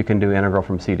 you can do integral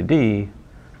from c to d,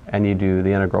 and you do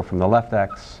the integral from the left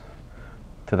x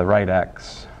to the right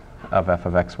x of f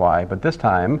of xy. But this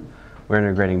time, we're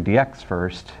integrating dx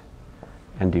first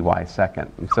and dy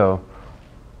second. And so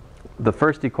the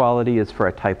first equality is for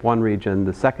a type 1 region.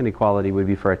 The second equality would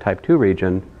be for a type 2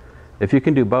 region. If you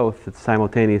can do both, it's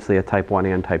simultaneously a type 1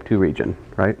 and type 2 region,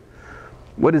 right?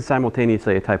 What is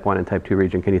simultaneously a type 1 and type 2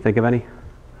 region? Can you think of any?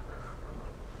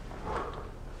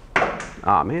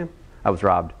 Ah, man, I was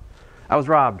robbed. I was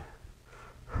robbed.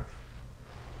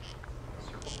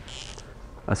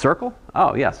 A circle?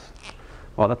 Oh, yes.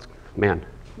 Well, that's, man,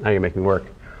 now you make me work.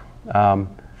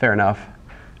 Fair enough.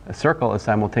 A circle is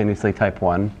simultaneously type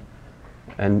 1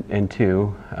 and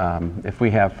 2. If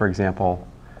we have, for example,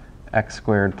 x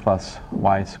squared plus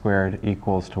y squared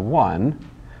equals to 1,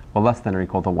 well, less than or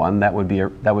equal to 1, that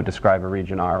would describe a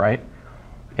region R, right?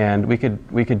 And we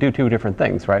could do two different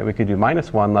things, right? We could do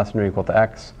minus 1 less than or equal to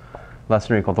x, less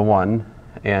than or equal to 1.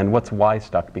 And what's y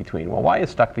stuck between? Well, y is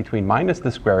stuck between minus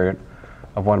the square root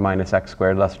of 1 minus x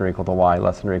squared less than or equal to y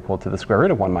less than or equal to the square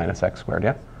root of 1 minus x squared,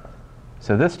 yeah?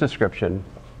 So this description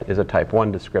is a type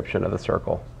 1 description of the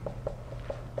circle.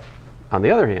 On the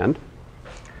other hand,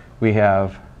 we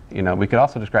have, you know, we could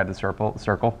also describe the circle,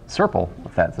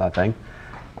 if that's not a thing.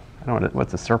 I don't know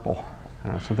what's a circle. I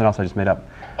don't know, something else I just made up.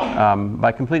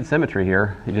 By complete symmetry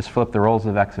here, you just flip the roles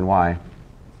of x and y.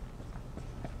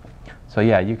 So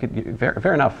yeah, you could,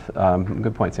 fair enough,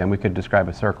 good point, Sam. We could describe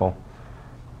a circle,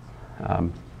 or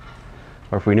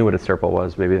if we knew what a circle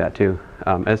was, maybe that too,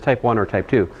 as type 1 or type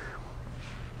 2.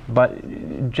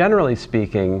 But generally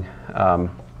speaking, and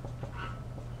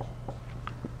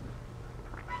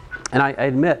I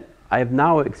admit, I have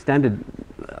now extended,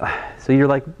 so you're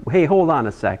like, hey, hold on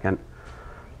a second.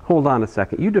 Hold on a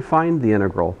second. You defined the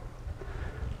integral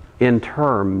in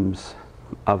terms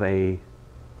of a,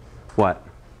 what?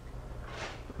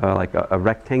 Like a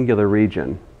rectangular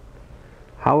region.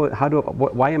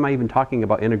 Why am I even talking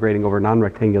about integrating over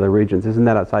non-rectangular regions? Isn't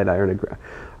that outside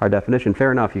our definition?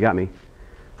 Fair enough, you got me.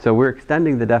 So we're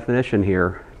extending the definition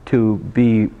here to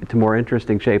more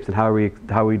interesting shapes. And how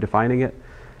are we defining it?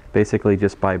 Basically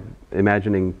just by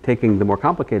imagining taking the more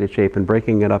complicated shape and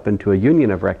breaking it up into a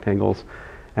union of rectangles,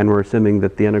 and we're assuming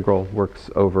that the integral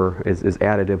is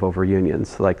additive over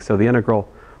unions. Like, so the integral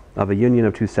of a union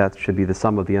of two sets should be the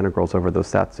sum of the integrals over those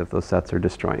sets if those sets are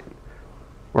disjoint,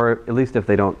 or at least if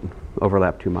they don't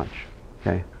overlap too much.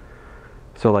 Okay.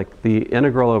 So like the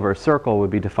integral over a circle would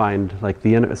be defined like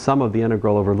the sum of the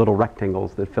integral over little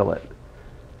rectangles that fill it.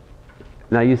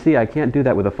 Now you see, I can't do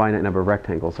that with a finite number of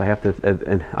rectangles. I have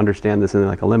to understand this in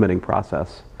like a limiting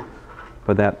process.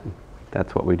 But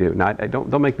that's what we do. Now,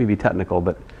 don't make me be technical,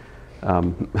 but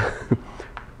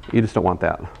you just don't want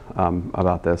that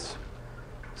about this.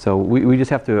 So we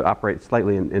just have to operate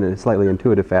slightly in a slightly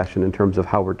intuitive fashion in terms of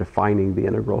how we're defining the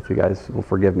integral, if you guys will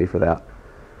forgive me for that.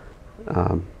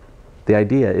 The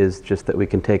idea is just that we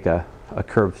can take a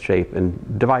curved shape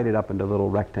and divide it up into little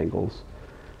rectangles.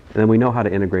 And then we know how to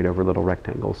integrate over little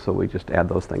rectangles, so we just add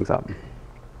those things up.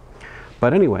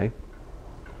 But anyway,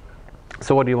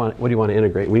 so what do you want to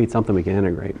integrate? We need something we can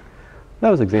integrate. That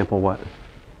was example what?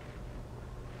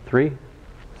 3?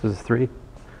 This is 3?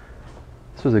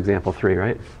 This was example 3,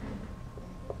 right?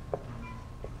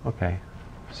 Okay.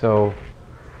 So,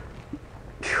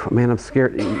 man, I'm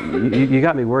scared. You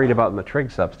got me worried about the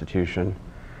trig substitution.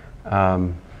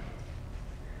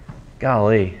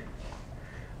 Golly.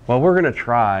 Well, we're going to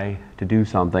try to do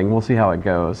something. We'll see how it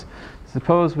goes.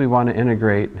 Suppose we want to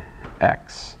integrate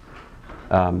x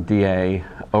dA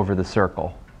over the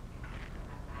circle,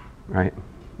 right?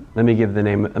 Let me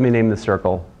name the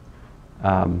circle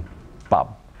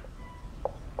Bob.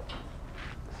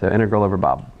 So integral over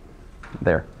Bob.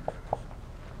 There.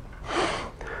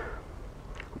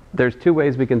 There's two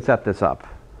ways we can set this up,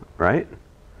 right?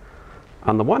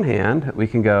 On the one hand, we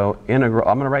can go integral.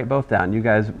 I'm going to write both down. You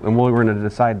guys, and we're going to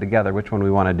decide together which one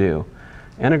we want to do.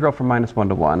 Integral from -1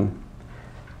 to 1.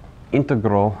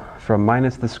 Integral from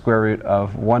minus the square root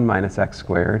of 1 minus x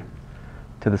squared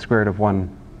to the square root of 1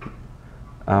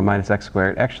 minus x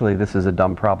squared. Actually, this is a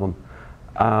dumb problem.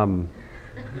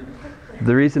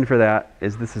 The reason for that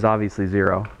is this is obviously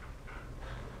 0.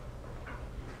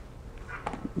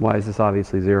 Why is this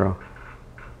obviously 0?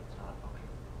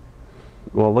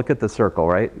 Well, look at the circle,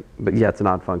 right? But yeah, it's an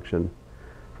odd function.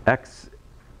 X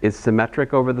is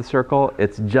symmetric over the circle.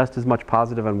 It's just as much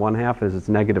positive on one half as it's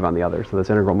negative on the other. So this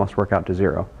integral must work out to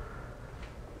 0.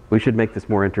 We should make this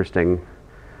more interesting.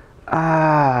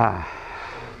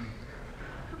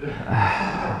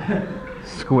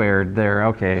 Squared there,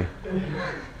 okay.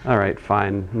 All right,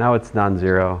 fine. Now it's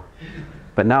non-zero.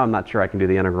 But now I'm not sure I can do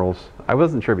the integrals. I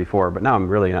wasn't sure before, but now I'm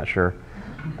really not sure.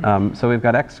 So we've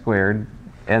got x squared.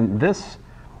 And this,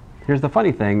 here's the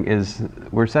funny thing, is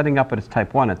we're setting up as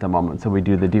type 1 at the moment. So we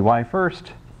do the dy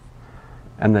first,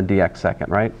 and then dx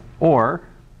second, right? Or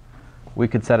we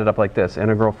could set it up like this.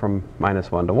 Integral from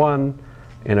 -1 to 1.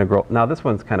 Integral. Now this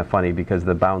one's kind of funny because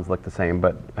the bounds look the same,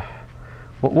 but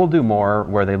we'll do more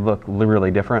where they look really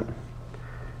different.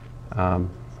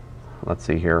 Let's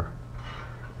see here.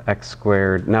 X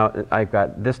squared. Now I've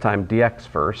got this time dx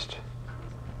first,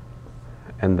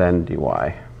 and then dy.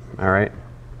 All right.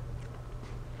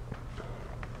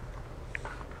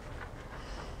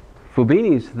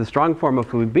 The strong form of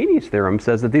Fubini's theorem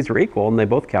says that these are equal, and they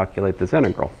both calculate this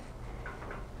integral.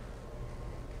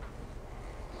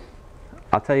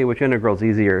 I'll tell you which integral is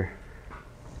easier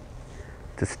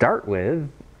to start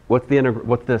with. What's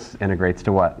this integrates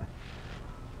to what?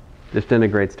 This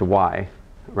integrates to y,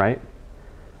 right?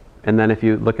 And then if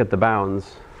you look at the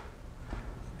bounds,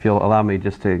 if you'll allow me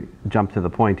just to jump to the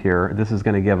point here, this is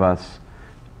going to give us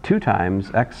 2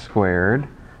 times x squared,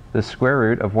 the square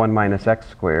root of 1 minus x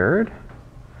squared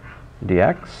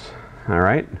dx. All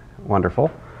right,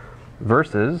 wonderful.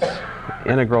 Versus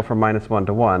integral from -1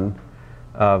 to 1.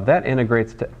 That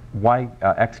integrates to y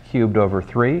x cubed over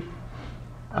 3.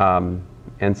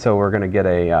 And so we're going to get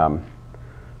a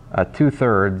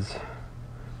 2/3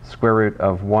 square root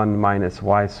of 1 minus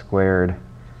y squared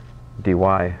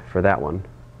dy for that one.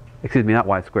 Excuse me, not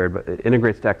y squared, but it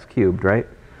integrates to x cubed, right?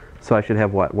 So I should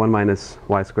have what? 1 minus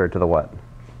y squared to the what?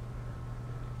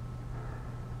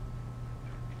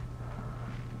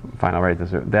 Fine, I'll write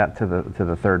that to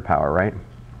the third power, right?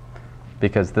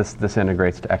 Because this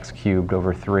integrates to x cubed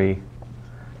over 3,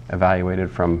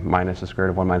 evaluated from minus the square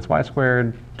root of 1 minus y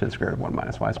squared to the square root of 1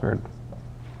 minus y squared.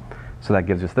 So that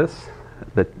gives us this,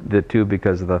 the 2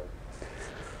 because of the...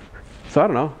 So I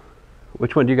don't know.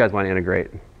 Which one do you guys want to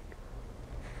integrate?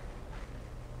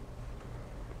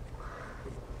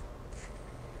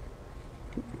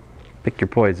 Pick your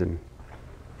poison.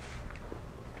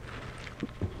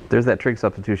 There's that trig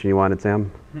substitution you wanted,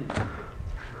 Sam.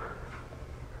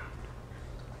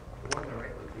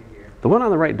 The one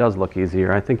on the right does look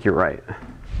easier. I think you're right.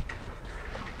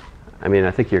 I mean,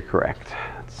 I think you're correct.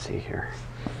 Let's see here.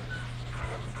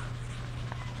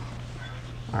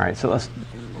 All right, so let's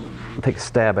take a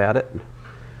stab at it.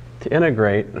 To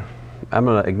integrate, I'm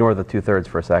going to ignore the 2/3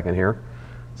 for a second here.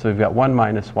 So we've got 1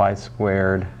 minus y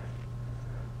squared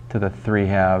to the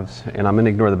 3/2, and I'm going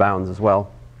to ignore the bounds as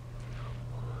well.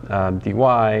 Dy,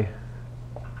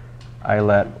 I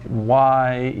let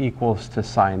y equals to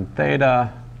sine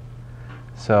theta.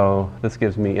 So this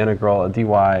gives me integral of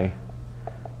dy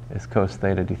is cos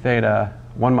theta d theta.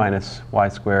 1 minus y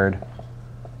squared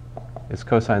is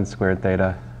cosine squared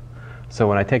theta. So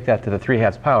when I take that to the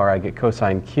 3/2 power, I get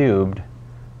cosine cubed.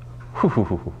 I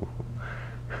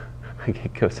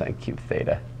get cosine cubed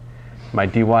theta. My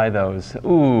dy, those,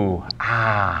 ooh,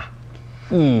 ah,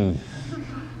 e.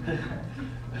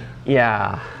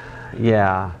 Yeah,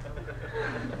 yeah.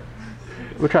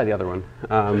 We'll try the other one.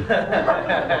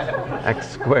 X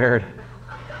squared,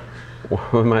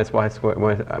 1 minus y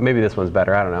squared. Maybe this one's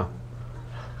better, I don't know.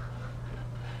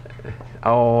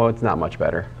 Oh, it's not much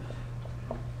better.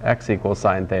 X equals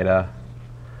sine theta.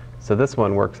 So this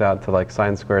one works out to like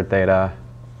sine squared theta.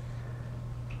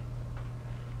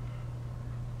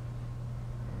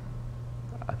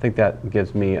 I think that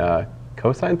gives me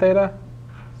cosine theta.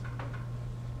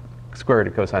 Square root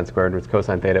of cosine squared was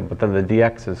cosine theta, but then the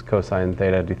dx is cosine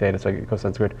theta d theta, so I get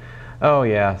cosine squared. Oh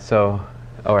yeah, so,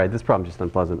 all right, this problem's just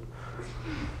unpleasant.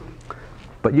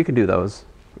 But you can do those,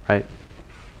 right?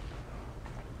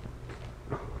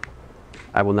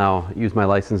 I will now use my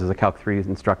license as a Calc 3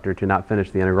 instructor to not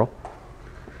finish the integral.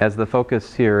 As the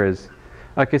focus here is,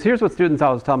 because here's what students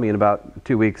always tell me in about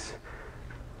 2 weeks.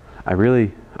 I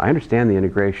understand the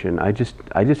integration. I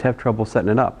just have trouble setting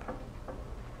it up.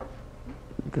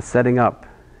 The setting up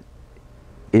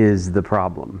is the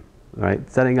problem, right?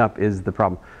 Setting up is the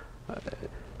problem.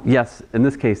 Yes, in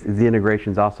this case, the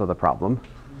integration is also the problem.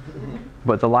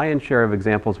 But the lion's share of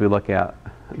examples we look at,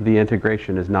 the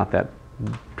integration is not that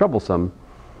troublesome.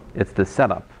 It's the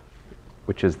setup,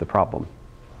 which is the problem.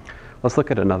 Let's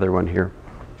look at another one here.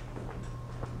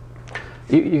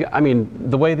 I mean,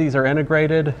 the way these are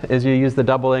integrated is you use the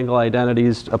double angle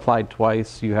identities applied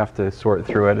twice. You have to sort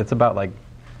through it. It's about like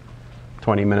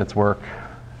 20 minutes work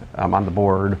on the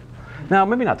board. No,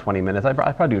 maybe not 20 minutes. I'd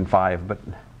probably do in 5, but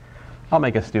I'll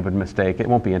make a stupid mistake. It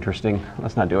won't be interesting.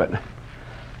 Let's not do it.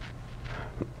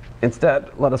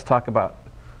 Instead, let us talk about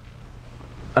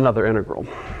another integral,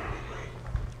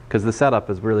 because the setup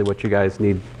is really what you guys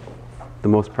need the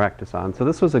most practice on. So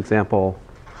this was example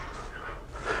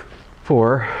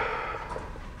 4.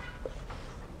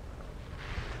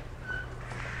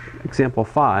 Example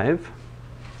 5.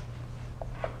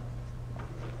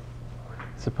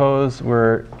 Suppose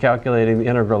we're calculating the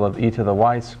integral of e to the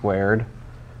y squared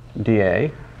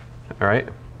dA, all right?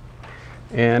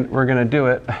 And we're going to do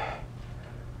it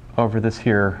over this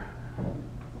here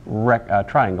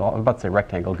triangle. I was about to say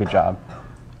rectangle. Good job,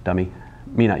 dummy.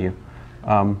 Me, not you.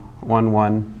 1,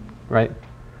 1, right?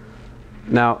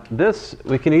 Now this,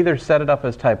 we can either set it up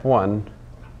as type 1,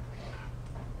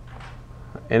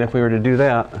 and if we were to do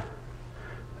that,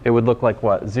 it would look like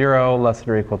what? 0 less than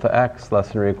or equal to x less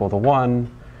than or equal to 1,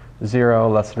 0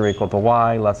 less than or equal to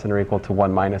y less than or equal to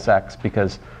 1 minus x,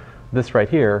 because this right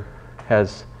here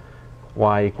has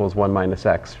y equals 1 minus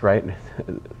x, right?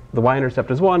 The y-intercept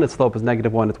is 1, its slope is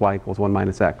 -1, its y equals 1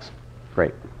 minus x.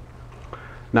 Great.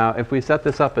 Now if we set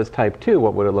this up as type 2,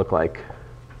 what would it look like?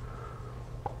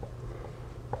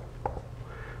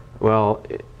 Well,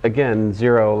 again,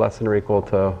 0 less than or equal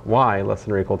to y less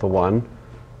than or equal to 1,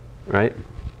 right?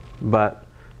 But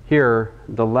here,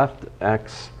 the left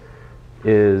x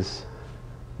is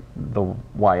the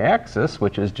y-axis,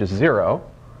 which is just 0.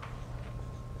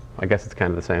 I guess it's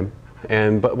kind of the same.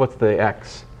 But what's the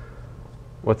x?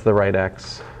 What's the right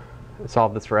x?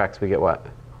 Solve this for x, we get what?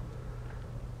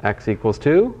 X equals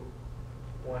 2?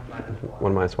 1 minus y.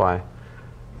 1 minus y.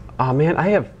 Oh man, I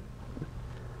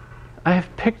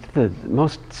have picked the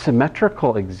most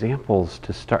symmetrical examples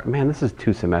to start. Man, this is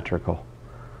too symmetrical.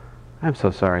 I'm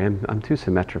so sorry. I'm too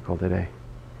symmetrical today.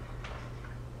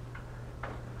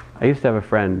 I used to have a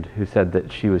friend who said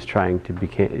that she was trying to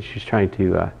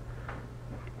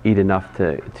eat enough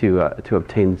to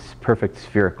obtain perfect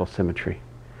spherical symmetry.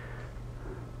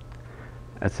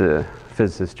 That's a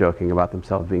physicist joking about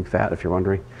themselves being fat, if you're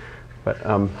wondering. But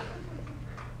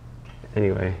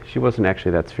anyway, she wasn't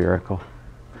actually that spherical.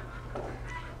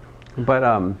 But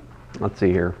let's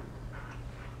see here.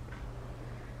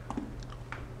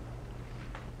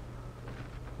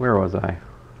 where was I?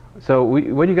 So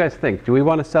what do you guys think? Do we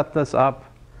want to set this up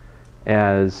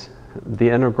as the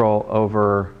integral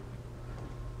over,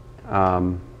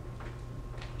 like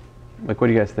what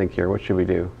do you guys think here? What should we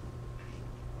do?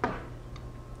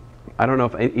 I don't know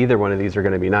if either one of these are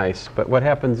going to be nice, but what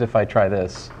happens if I try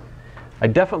this?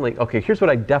 Okay, here's what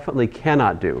I definitely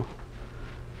cannot do.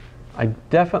 I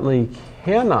definitely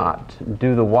cannot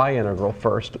do the y integral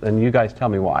first, and you guys tell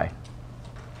me why.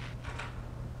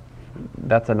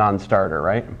 That's a non-starter,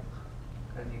 right?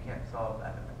 Because you can't solve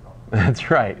that integral.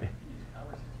 That's right.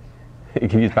 You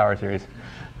can use power series.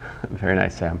 Very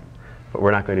nice, Sam. But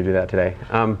we're not going to do that today.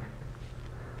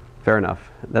 Fair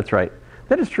enough. That's right.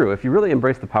 That is true. If you really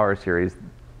embrace the power series,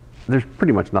 there's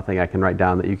pretty much nothing I can write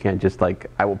down that you can't just like,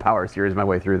 I will power series my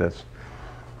way through this.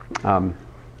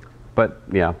 But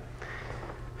yeah.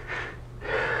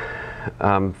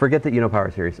 Forget that you know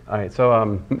power series. All right,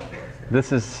 so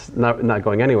this is not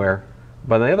going anywhere.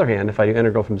 But on the other hand, if I do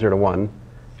integral from 0 to 1,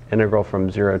 integral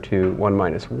from 0 to 1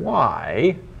 minus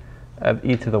y of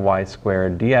e to the y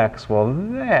squared dx, well,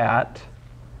 that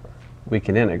we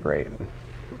can integrate,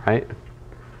 right?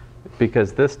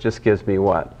 Because this just gives me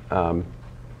what?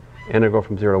 Integral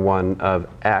from 0 to 1 of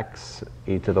x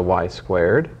e to the y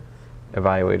squared,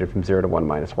 evaluated from 0 to 1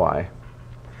 minus y.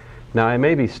 Now, I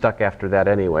may be stuck after that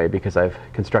anyway because I've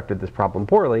constructed this problem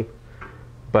poorly,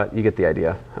 but you get the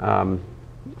idea.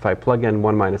 If I plug in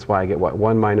 1 minus y, I get what?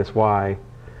 1 minus y.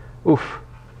 Oof,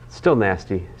 still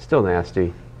nasty, still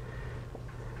nasty.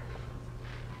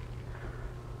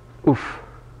 Oof.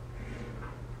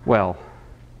 Well,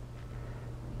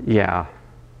 yeah.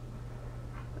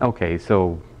 Okay,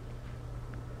 so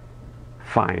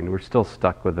fine, we're still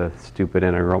stuck with a stupid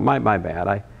integral. My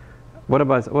bad. What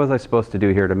was I supposed to do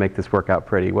here to make this work out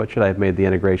pretty? What should I have made the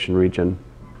integration region?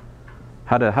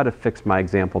 How to fix my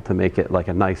example to make it like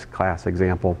a nice class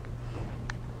example?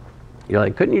 You're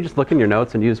like, couldn't you just look in your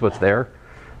notes and use what's there?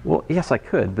 Well, yes, I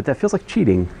could, but that feels like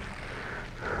cheating,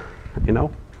 you know?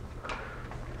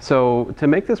 So to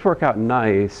make this work out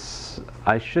nice,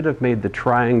 I should have made the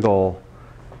triangle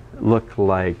look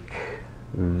like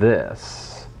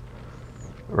this,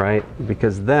 right?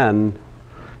 Because then,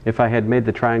 if I had made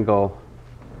the triangle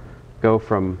go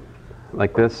from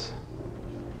like this,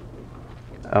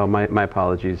 oh, my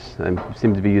apologies. I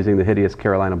seem to be using the hideous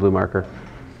Carolina blue marker.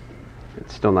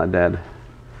 It's still not dead.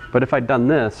 But if I'd done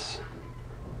this,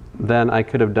 then I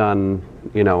could have done,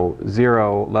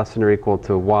 0 less than or equal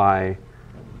to y.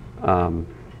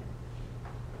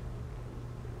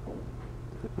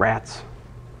 Rats.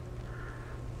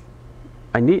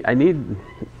 I need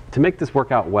to make this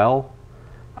work out well.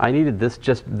 I needed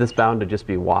this bound to just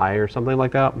be y or something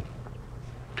like that.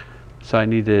 So I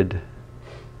needed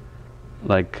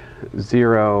like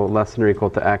 0 less than or equal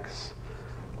to x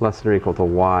less than or equal to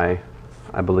y,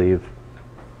 I believe.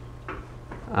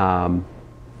 Well,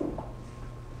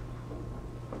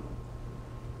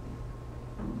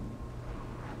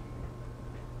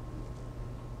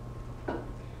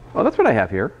 that's what I have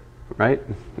here, right?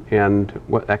 And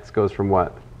what x goes from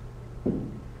what?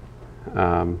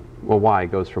 Well, y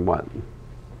goes from what?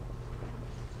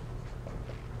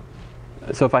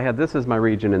 So if I had this as my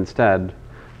region instead,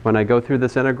 when I go through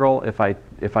this integral, if I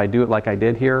do it like I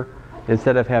did here,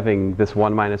 instead of having this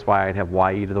 1 minus y, I'd have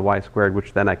y e to the y squared,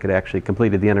 which then I could actually complete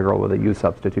the integral with a u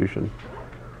substitution.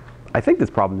 I think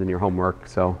this problem's in your homework,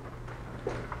 so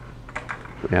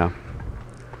yeah.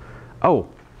 Oh,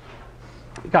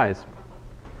 guys,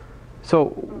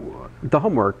 so the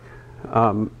homework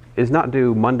is not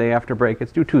due Monday after break,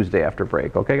 it's due Tuesday after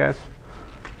break, okay guys?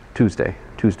 Tuesday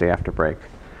after break.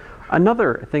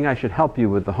 Another thing I should help you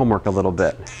with the homework a little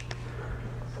bit.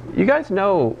 You guys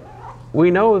know, we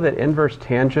know that inverse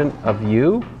tangent of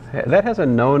u, that has a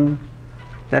known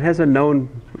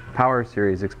power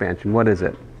series expansion. What is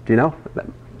it? Do you know?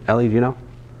 Ellie, do you know?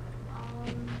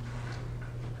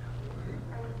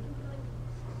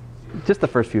 Just the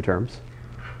first few terms.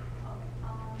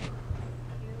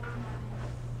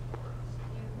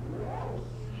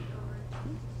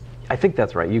 I think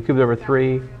that's right. U cubed over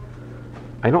 3.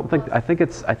 I think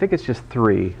it's just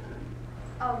 3.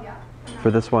 Oh yeah.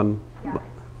 For this one. Yeah.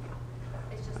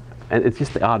 It's just And it's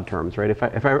just the odd terms, right?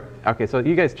 Okay, so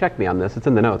you guys check me on this. It's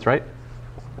in the notes, right?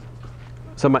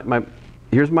 So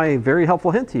here's my very helpful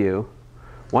hint to you.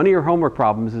 One of your homework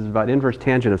problems is about inverse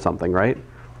tangent of something, right?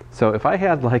 So if I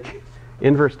had like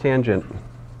inverse tangent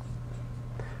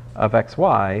of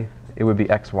xy, it would be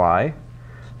xy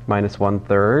minus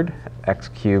 1/3 x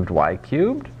cubed y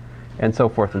cubed, and so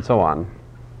forth and so on,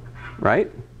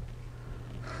 right?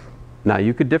 Now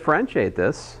you could differentiate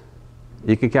this.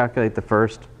 You could calculate the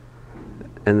first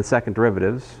and the second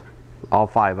derivatives all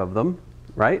 5 of them,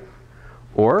 right?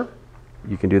 Or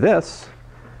you can do this,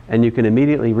 and you can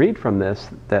immediately read from this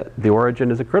that the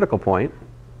origin is a critical point,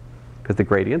 because the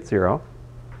gradient's 0.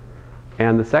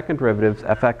 And the second derivatives,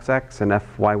 fxx and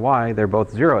fyy, they're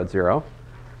both 0 at 0.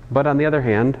 But on the other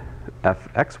hand,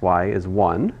 fxy is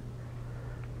 1.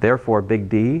 Therefore, big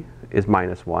D is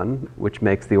 -1, which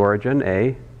makes the origin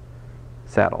a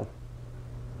saddle.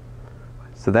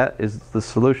 So that is the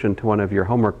solution to one of your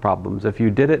homework problems. If you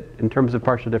did it in terms of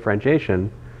partial differentiation,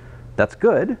 that's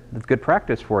good. That's good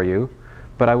practice for you.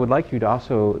 But I would like you to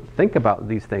also think about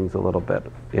these things a little bit.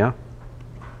 Yeah?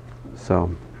 So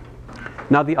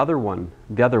now the other one,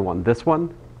 this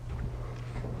one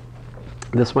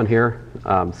here,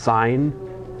 sine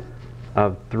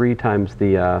of 3 times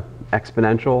the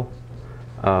exponential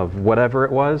of whatever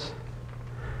it was.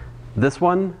 This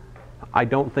one, I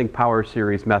don't think power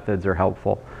series methods are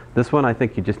helpful. This one, I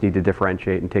think you just need to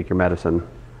differentiate and take your medicine.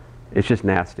 It's just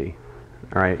nasty.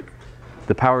 All right?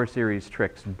 The power series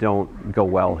tricks don't go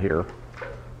well here.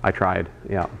 I tried,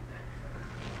 yeah.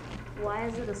 Why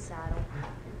is it a saddle?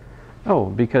 Oh,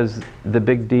 because the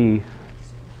big D,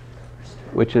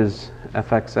 which is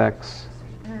fxx,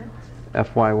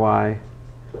 fyy,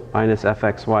 minus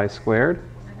fxy squared,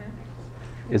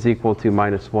 is equal to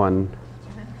 -1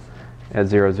 at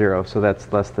 0, 0. So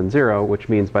that's less than 0, which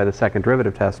means by the second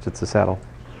derivative test, it's a saddle.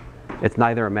 It's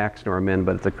neither a max nor a min,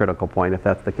 but it's a critical point. If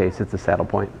that's the case, it's a saddle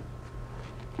point.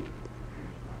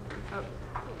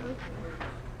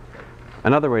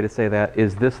 Another way to say that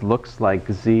is this looks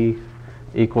like z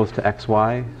equals to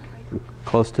xy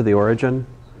close to the origin.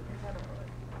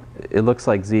 It looks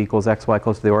like z equals xy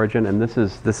close to the origin, and this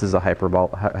is a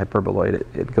hyperboloid.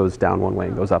 It goes down one way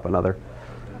and goes up another.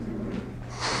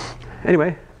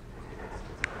 Anyway,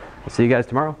 I'll see you guys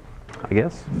tomorrow, I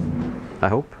guess. I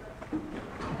hope.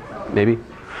 Maybe.